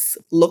success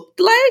looked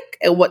like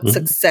and what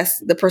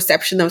the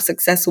perception of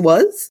success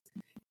was.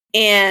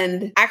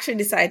 And actually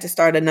decided to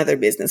start another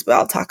business, but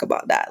I'll talk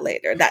about that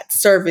later, that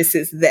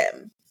services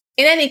them.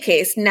 In any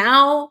case,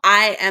 now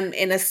I am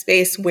in a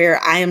space where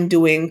I am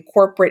doing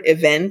corporate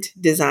event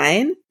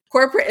design,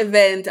 corporate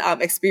event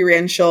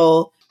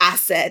experiential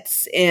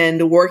assets,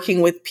 and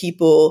working with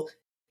people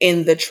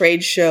in the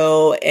trade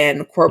show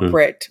and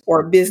corporate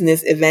or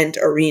business event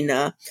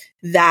arena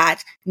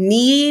that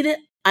need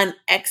an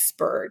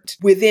expert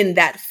within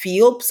that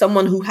field,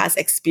 someone who has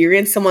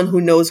experience, someone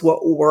who knows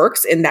what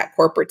works in that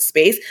corporate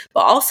space, but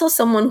also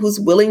someone who's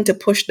willing to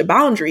push the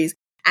boundaries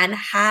and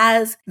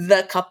has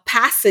the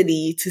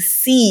capacity to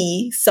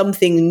see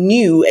something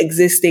new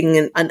existing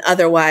in an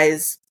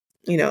otherwise,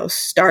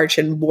 starch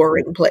and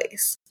boring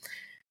place.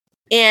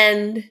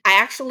 And I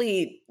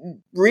actually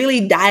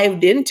really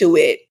dived into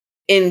it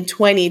in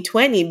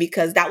 2020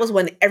 because that was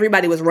when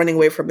everybody was running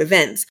away from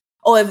events.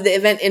 Oh, if the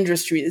event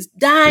industry is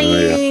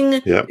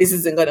dying, this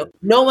isn't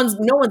no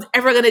one's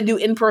ever going to do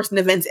in-person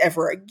events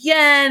ever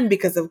again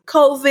because of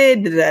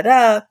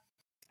COVID,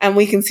 And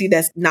we can see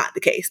that's not the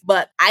case.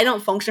 But I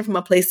don't function from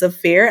a place of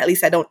fear. At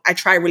least I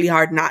try really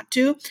hard not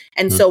to.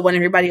 And so when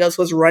everybody else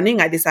was running,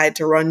 I decided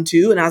to run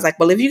too. And I was like,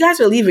 well, if you guys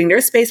are leaving,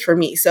 there's space for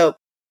me. So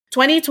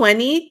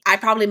 2020, I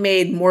probably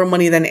made more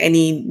money than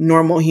any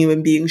normal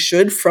human being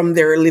should from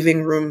their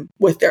living room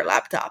with their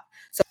laptop.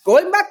 So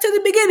going back to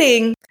the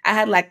beginning, I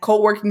had like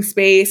co-working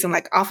space and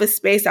like office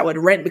space I would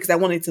rent because I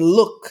wanted to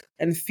look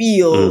and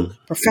feel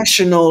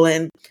professional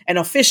and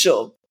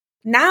official.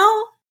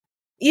 Now,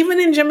 even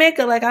in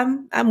Jamaica, like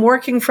I'm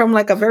working from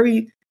like a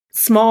very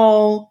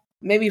small,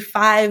 maybe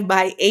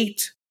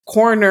 5x8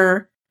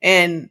 corner,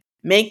 and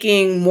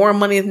making more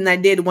money than I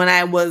did when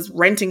I was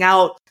renting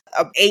out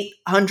a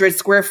 800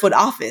 square foot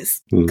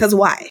office. Because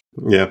why?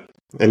 Yeah,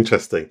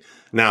 interesting.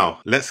 Now,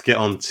 let's get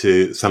on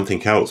to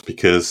something else,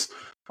 because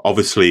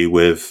obviously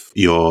with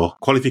your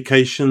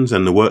qualifications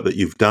and the work that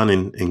you've done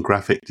in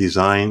graphic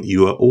design,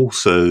 you are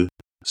also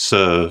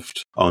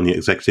served on the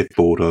executive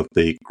board of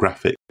the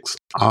Graphics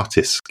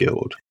Artists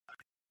Guild,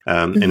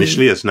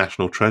 initially as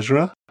national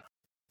treasurer,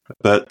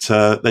 but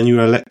then you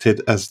were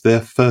elected as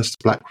their first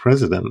Black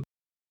president.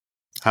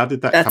 How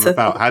did that come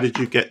about? How did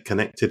you get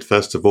connected,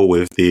 first of all,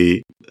 with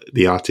the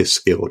Artists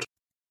Guild?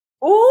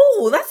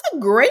 Oh, that's a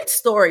great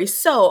story.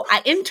 So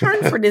I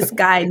interned for this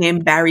guy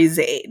named Barry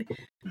Zaid.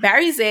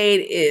 Barry Zaid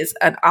is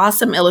an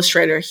awesome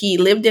illustrator. He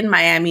lived in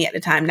Miami at the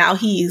time. Now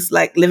he's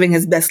like living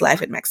his best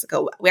life in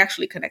Mexico. We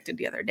actually connected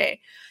the other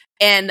day.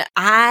 And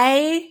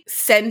I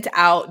sent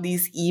out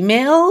these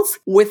emails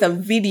with a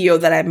video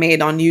that I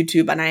made on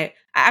YouTube. And I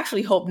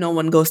actually hope no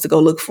one goes to go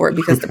look for it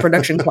because the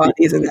production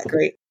quality isn't that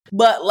great.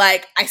 But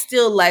like, I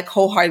still like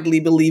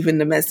wholeheartedly believe in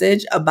the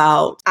message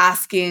about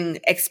asking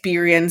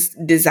experienced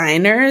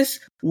designers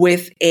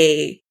with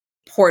a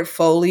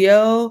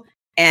portfolio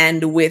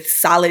and with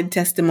solid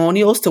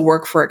testimonials to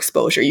work for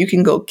exposure. You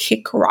can go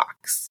kick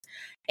rocks.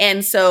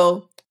 And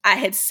so I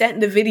had sent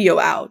the video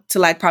out to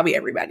like probably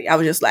everybody. I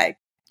was just like,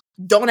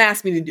 don't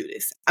ask me to do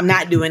this. I'm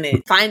not doing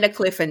it. Find a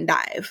cliff and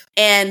dive.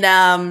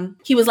 And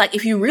he was like,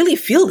 if you really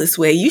feel this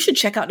way, you should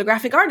check out the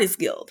Graphic Artists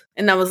Guild.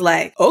 And I was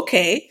like,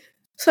 okay.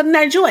 So then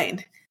I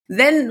joined.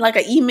 Then like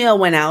an email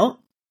went out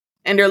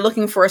and they're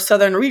looking for a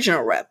Southern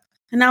regional rep.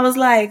 And I was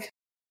like,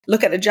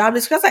 look at the job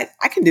description. I was like,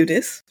 I can do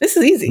this. This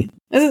is easy.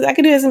 I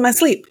can do this in my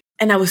sleep.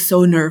 And I was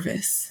so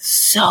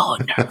nervous.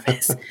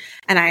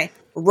 And I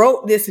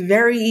wrote this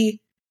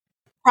very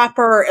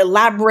proper,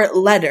 elaborate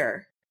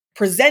letter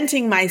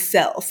presenting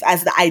myself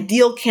as the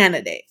ideal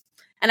candidate.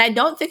 And I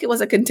don't think it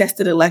was a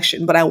contested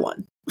election, but I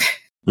won.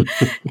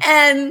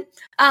 And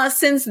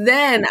since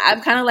then,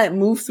 I've kind of like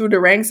moved through the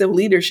ranks of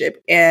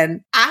leadership.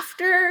 And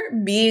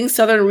after being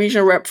Southern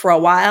Regional Rep for a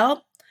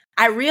while,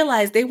 I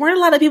realized there weren't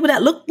a lot of people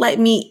that looked like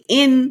me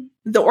in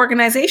the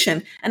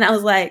organization. And I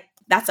was like,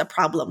 that's a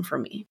problem for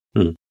me.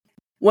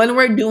 When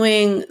we're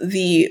doing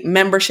the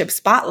membership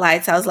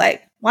spotlights, I was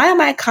like, why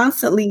am I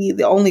constantly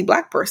the only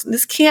Black person?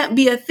 This can't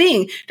be a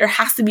thing. There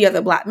has to be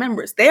other Black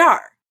members. They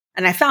are.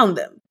 And I found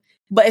them.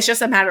 But it's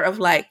just a matter of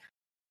like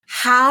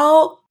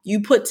how you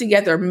put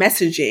together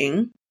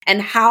messaging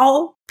and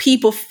how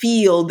people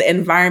feel the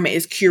environment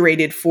is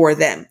curated for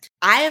them.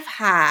 I've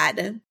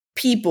had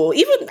people,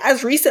 even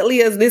as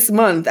recently as this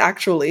month,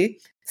 actually,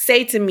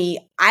 say to me,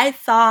 I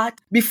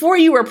thought before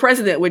you were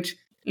president, which,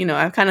 you know,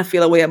 I kind of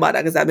feel a way about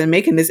that because I've been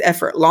making this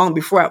effort long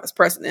before I was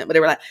president. But they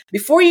were like,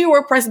 before you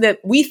were president,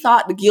 we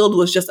thought the guild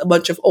was just a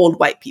bunch of old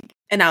white people.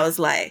 And I was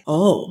like,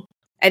 oh.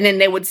 And then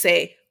they would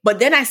say, but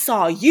then I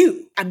saw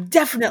you. I'm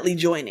definitely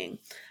joining.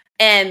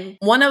 And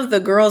one of the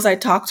girls I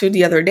talked to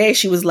the other day,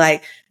 she was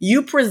like,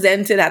 you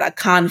presented at a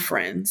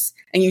conference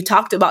and you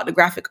talked about the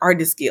Graphic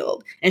Artists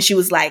Guild. And she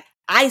was like,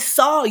 I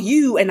saw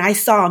you and I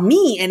saw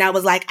me. And I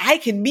was like, I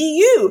can be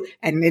you.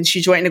 And then she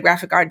joined the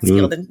Graphic Artists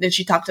Guild. And then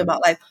she talked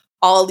about like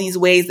all these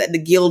ways that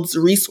the guild's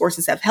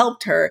resources have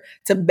helped her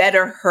to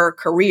better her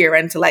career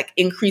and to like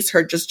increase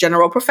her just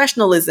general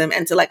professionalism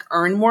and to like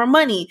earn more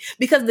money,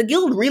 because the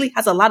guild really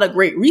has a lot of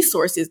great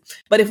resources.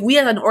 But if we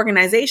as an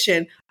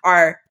organization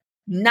are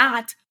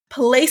not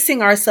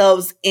placing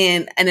ourselves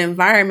in an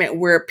environment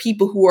where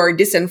people who are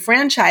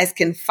disenfranchised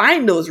can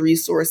find those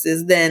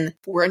resources, then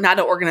we're not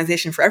an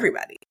organization for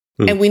everybody.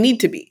 And we need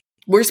to be.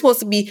 We're supposed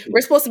to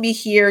be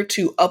here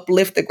to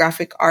uplift the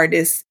graphic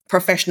artist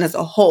profession as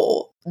a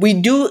whole. We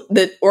do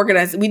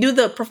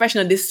the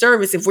profession a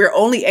disservice if we're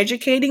only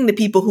educating the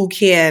people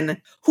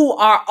who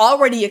are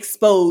already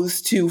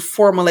exposed to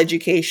formal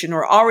education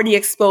or already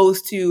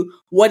exposed to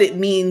what it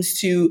means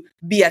to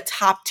be a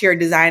top tier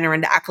designer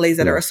and the accolades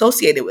that are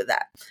associated with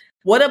that.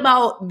 What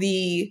about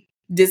the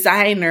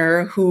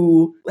designer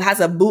who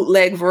has a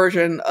bootleg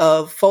version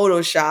of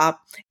Photoshop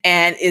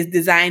and is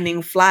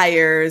designing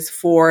flyers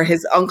for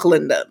his uncle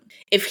and them?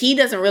 If he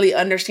doesn't really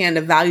understand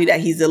the value that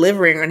he's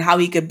delivering and how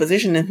he could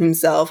position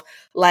himself,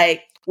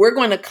 like, we're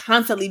going to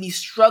constantly be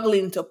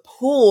struggling to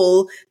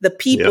pull the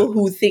people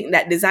who think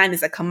that design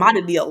is a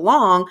commodity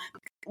along.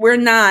 We're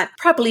not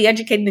properly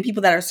educating the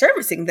people that are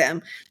servicing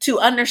them to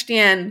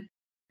understand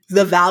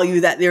the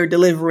value that they're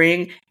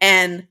delivering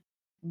and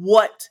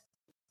what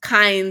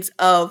kinds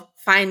of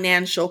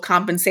financial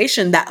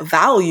compensation that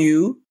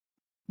value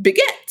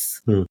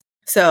begets.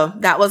 So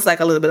that was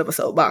like a little bit of a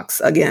soapbox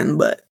again,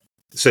 but.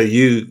 So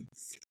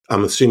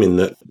I'm assuming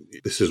that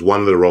this is one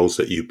of the roles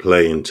that you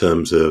play in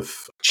terms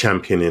of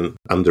championing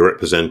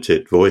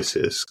underrepresented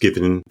voices,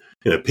 giving,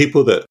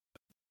 people that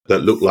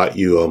look like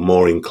you are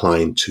more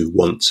inclined to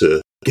want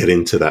to get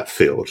into that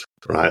field,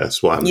 right?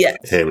 That's what I'm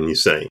hearing you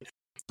say,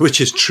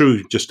 which is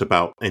true just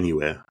about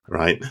anywhere,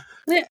 right?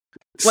 Yeah.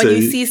 When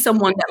you see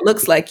someone that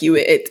looks like you,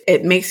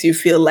 it makes you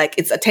feel like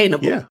it's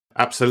attainable. Yeah,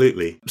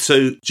 absolutely.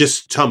 So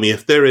just tell me,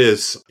 if there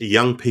is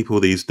young people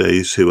these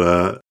days who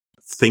are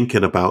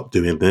thinking about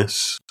doing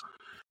this,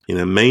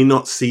 may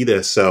not see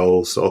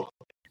themselves, or,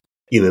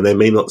 they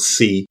may not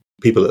see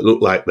people that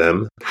look like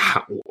them.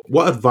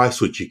 What advice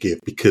would you give?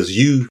 Because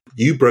you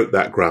broke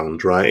that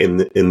ground, right,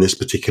 in this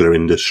particular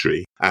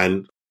industry.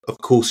 And of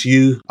course,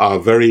 you are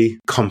a very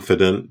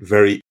confident,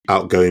 very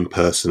outgoing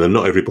person, and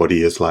not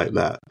everybody is like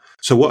that.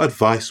 So what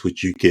advice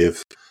would you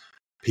give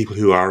people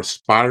who are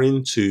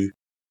aspiring to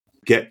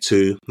get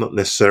to, not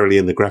necessarily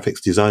in the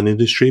graphics design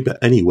industry, but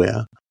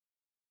anywhere,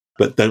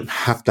 but don't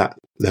have that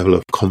level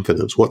of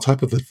confidence? What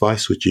type of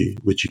advice would you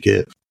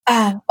give?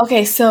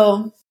 Okay,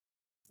 so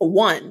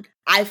one,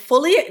 I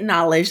fully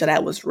acknowledge that I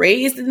was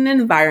raised in an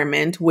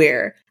environment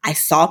where I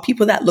saw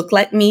people that look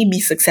like me be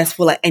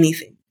successful at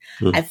anything.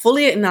 I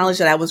fully acknowledge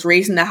that I was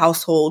raised in a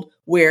household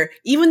where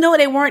even though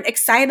they weren't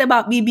excited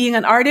about me being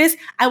an artist,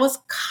 I was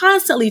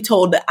constantly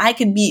told that I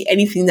could be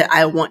anything that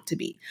I want to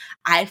be.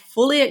 I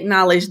fully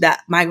acknowledge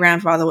that my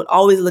grandfather would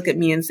always look at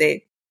me and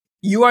say,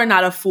 "You are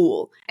not a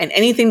fool, and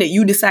anything that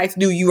you decide to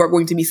do, you are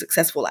going to be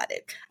successful at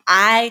it."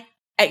 I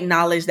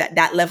acknowledge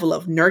that level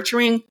of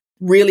nurturing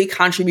really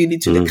contributed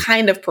to the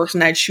kind of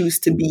person I choose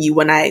to be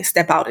when I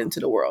step out into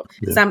the world.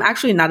 Because I'm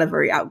actually not a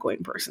very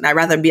outgoing person. I'd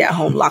rather be at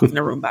home locked in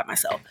a room by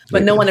myself.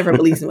 But no one ever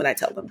believes me when I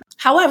tell them.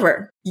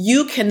 However,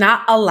 you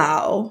cannot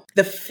allow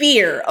the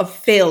fear of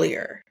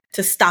failure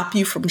to stop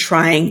you from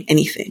trying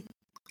anything.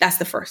 That's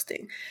the first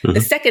thing.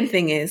 The second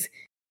thing is,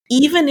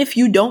 even if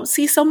you don't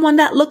see someone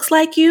that looks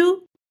like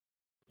you,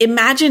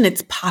 imagine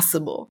it's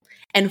possible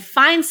and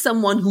find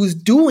someone who's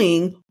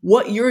doing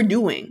what you're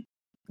doing.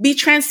 Be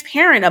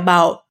transparent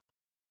about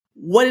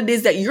what it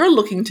is that you're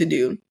looking to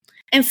do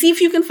and see if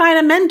you can find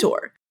a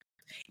mentor.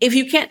 If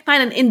you can't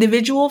find an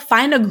individual,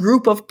 find a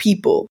group of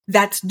people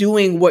that's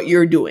doing what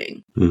you're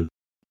doing.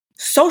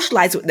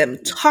 Socialize with them,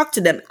 talk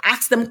to them,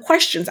 ask them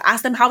questions,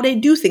 ask them how they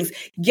do things,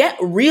 get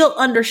real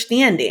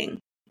understanding.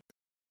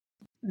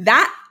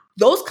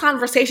 Those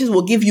conversations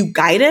will give you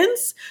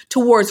guidance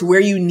towards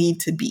where you need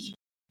to be.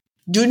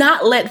 Do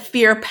not let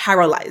fear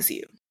paralyze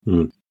you.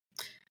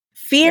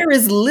 Fear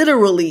is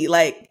literally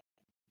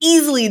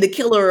easily the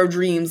killer of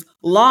dreams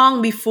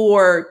long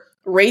before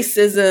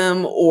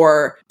racism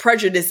or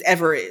prejudice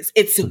ever is.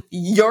 It's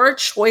your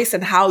choice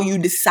and how you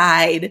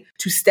decide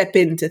to step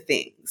into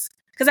things.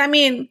 Because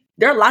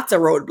there are lots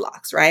of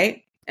roadblocks,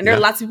 right? And there are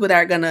lots of people that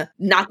are going to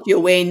knock you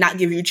away, not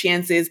give you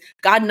chances.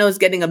 God knows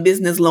getting a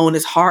business loan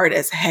is hard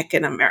as heck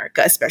in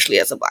America, especially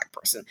as a Black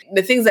person.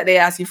 The things that they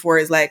ask you for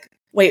is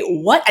wait,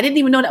 what? I didn't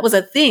even know that was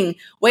a thing.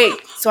 Wait,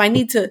 so I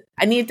need to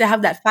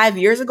have that 5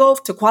 years ago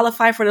to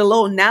qualify for the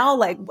loan now?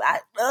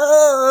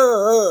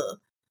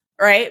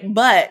 Right?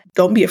 But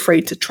don't be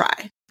afraid to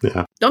try.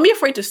 Yeah. Don't be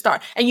afraid to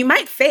start. And you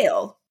might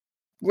fail,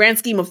 grand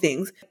scheme of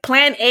things.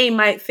 Plan A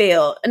might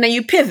fail, and then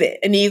you pivot,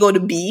 and then you go to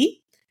B.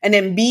 And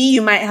then B,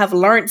 you might have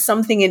learned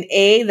something in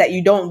A that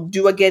you don't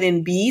do again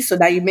in B. So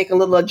now you make a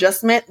little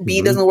adjustment.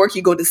 B doesn't work,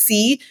 you go to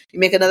C. You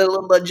make another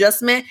little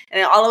adjustment.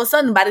 And then all of a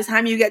sudden, by the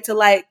time you get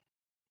to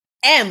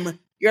M,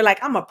 you're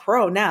I'm a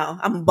pro now.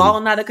 I'm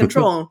balling out of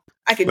control.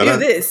 I can do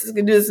this. I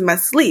can do this in my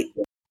sleep.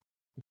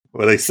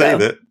 Well, they say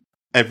that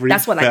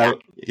that's what I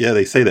got. Yeah,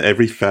 they say that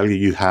every failure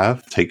you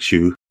have takes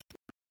you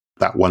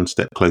that one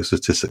step closer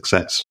to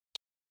success.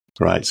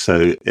 Right.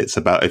 So it's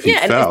about if you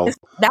fail.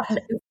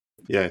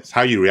 It's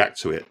how you react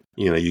to it.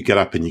 You get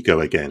up and you go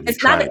again.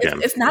 It's not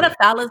a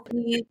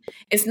fallacy.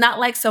 It's not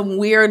like some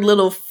weird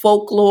little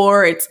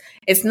folklore.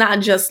 It's not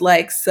just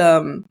it's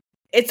a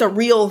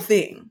real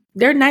thing.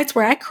 There are nights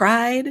where I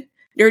cried.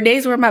 There are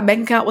days where my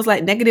bank account was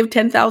negative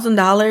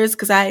 $10,000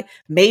 because I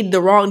made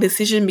the wrong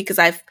decision because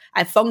I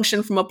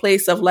functioned from a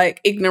place of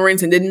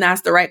ignorance and didn't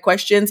ask the right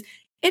questions.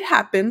 It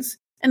happens.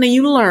 And then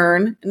you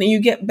learn and then you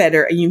get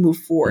better and you move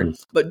forward.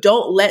 But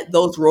don't let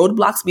those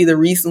roadblocks be the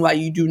reason why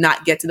you do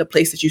not get to the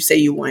place that you say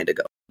you wanted to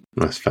go.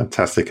 That's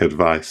fantastic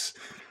advice.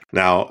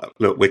 Now,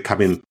 look, we're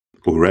coming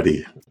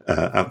already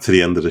up to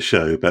the end of the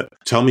show, but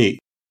tell me,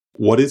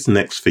 what is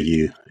next for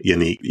you,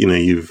 Yanique?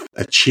 You've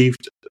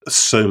achieved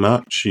so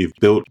much. You've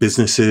built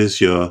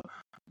businesses. You're,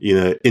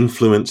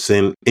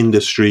 influencing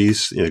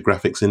industries,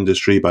 graphics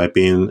industry by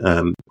being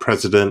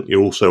president.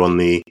 You're also on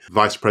the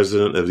vice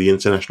president of the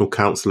International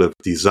Council of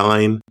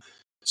Design.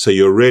 So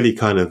you're really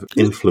kind of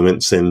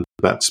influencing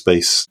that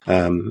space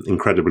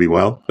incredibly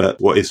well. But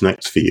what is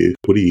next for you?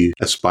 What do you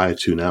aspire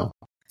to now?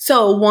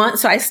 So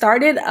I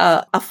started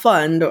a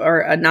fund or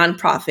a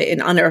nonprofit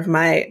in honor of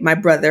my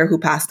brother who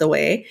passed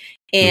away.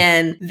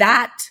 And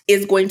that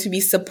is going to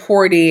be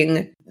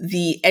supporting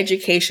the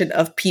education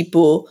of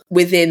people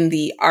within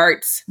the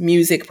arts,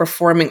 music,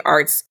 performing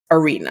arts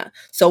arena.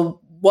 So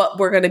what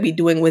we're going to be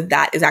doing with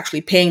that is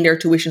actually paying their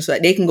tuition so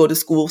that they can go to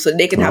school, so that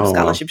they can have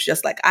scholarships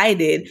just like I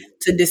did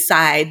to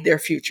decide their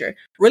future.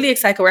 Really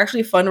excited. We're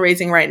actually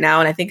fundraising right now,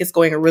 and I think it's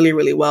going really,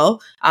 really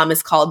well.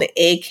 It's called the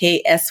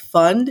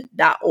aksfund.org.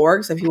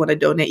 So if you want to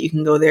donate, you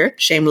can go there.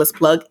 Shameless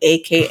plug,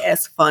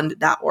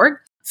 aksfund.org.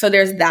 So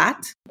there's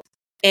that.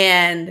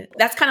 And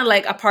that's kind of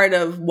a part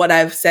of what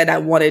I've said I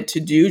wanted to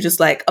do, just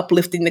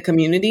uplifting the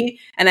community.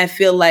 And I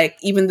feel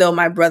even though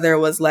my brother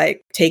was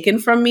taken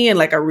from me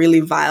in a really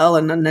vile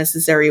and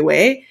unnecessary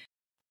way,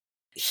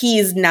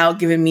 he's now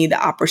given me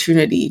the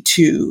opportunity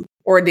to,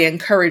 or the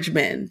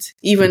encouragement,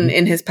 even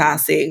in his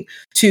passing,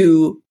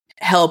 to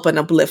help and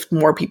uplift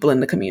more people in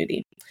the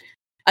community.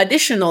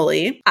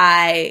 Additionally,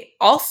 I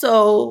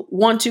also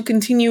want to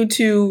continue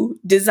to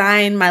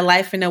design my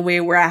life in a way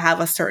where I have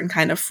a certain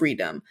kind of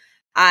freedom.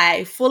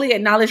 I fully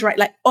acknowledge,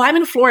 I'm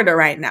in Florida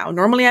right now.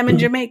 Normally I'm in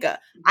Jamaica.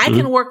 I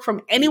can work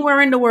from anywhere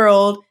in the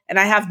world and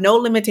I have no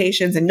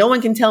limitations and no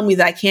one can tell me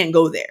that I can't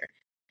go there.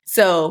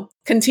 So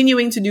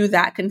continuing to do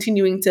that,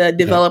 continuing to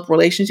develop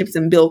relationships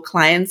and build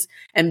clients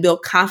and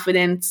build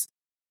confidence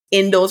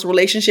in those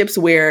relationships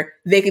where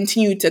they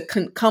continue to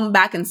come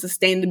back and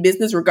sustain the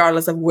business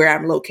regardless of where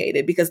I'm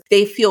located, because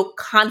they feel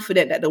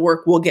confident that the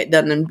work will get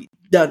done and be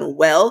done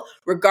well,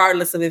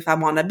 regardless of if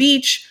I'm on a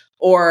beach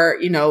or,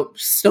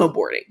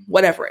 snowboarding,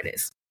 whatever it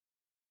is.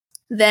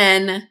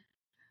 Then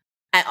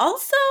I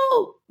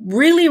also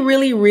really,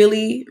 really,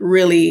 really,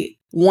 really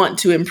want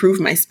to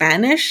improve my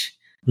Spanish.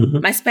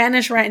 My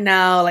Spanish right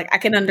now, I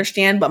can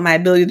understand, but my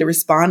ability to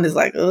respond is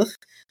ugh.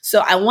 So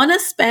I want to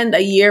spend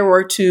a year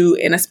or two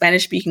in a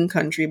Spanish-speaking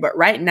country. But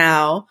right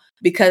now,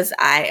 because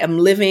I am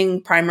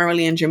living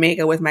primarily in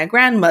Jamaica with my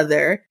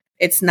grandmother,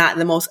 it's not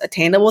the most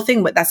attainable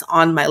thing, but that's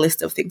on my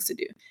list of things to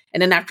do.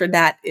 And then after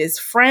that is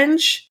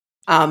French,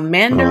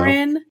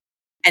 Mandarin,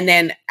 and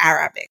then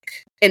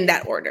Arabic in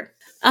that order.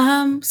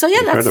 So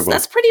yeah,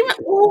 that's pretty much.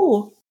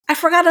 Oh, I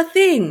forgot a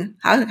thing.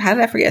 How did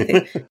I forget a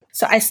thing?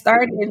 So I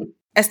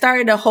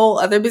started a whole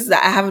other business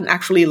that I haven't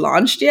actually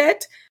launched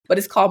yet, but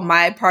it's called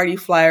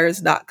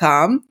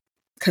mypartyflyers.com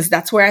because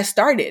that's where I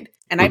started.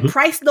 And I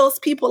priced those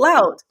people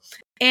out.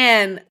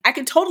 And I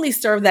could totally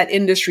serve that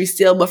industry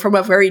still, but from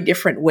a very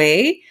different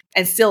way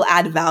and still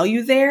add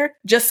value there,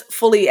 just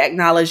fully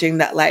acknowledging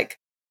that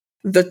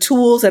the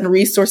tools and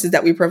resources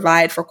that we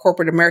provide for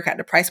corporate America at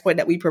the price point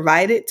that we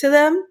provide it to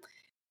them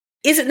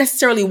isn't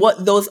necessarily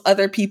what those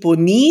other people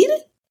need.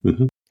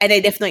 And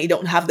they definitely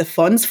don't have the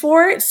funds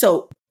for it.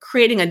 So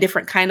creating a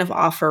different kind of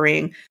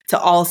offering to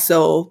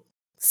also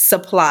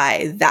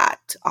supply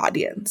that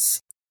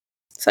audience.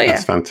 So yeah,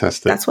 that's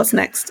fantastic. That's what's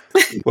next.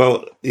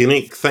 Well,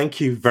 Yanique,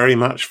 thank you very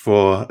much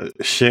for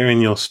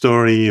sharing your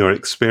story, your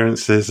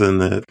experiences,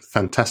 and the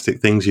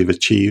fantastic things you've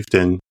achieved,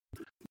 and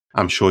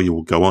I'm sure you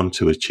will go on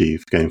to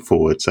achieve going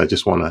forward. So I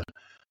just want to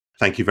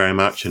thank you very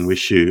much and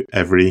wish you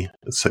every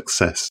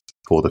success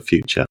for the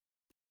future.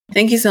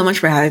 Thank you so much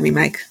for having me,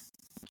 Mike.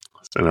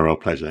 It's been a real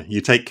pleasure.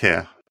 You take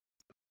care.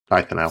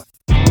 Bye for now.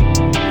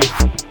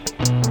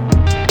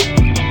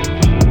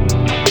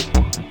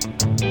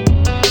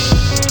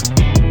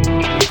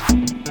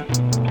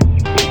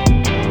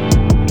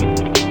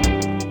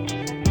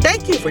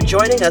 Thank you for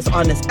joining us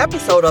on this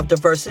episode of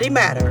Diversity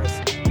Matters.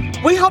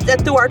 We hope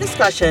that through our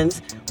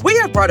discussions, we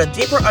have brought a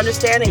deeper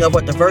understanding of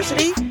what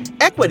diversity,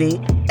 equity,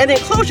 and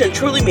inclusion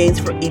truly means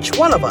for each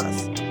one of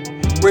us.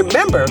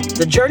 Remember,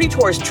 the journey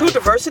towards true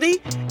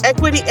diversity,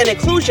 equity, and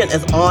inclusion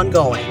is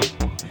ongoing.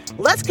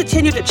 Let's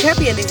continue to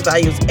champion these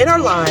values in our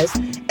lives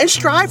and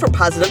strive for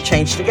positive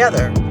change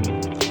together.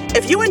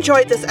 If you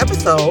enjoyed this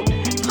episode,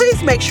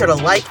 please make sure to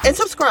like and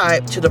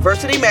subscribe to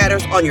Diversity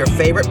Matters on your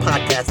favorite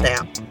podcast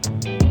app.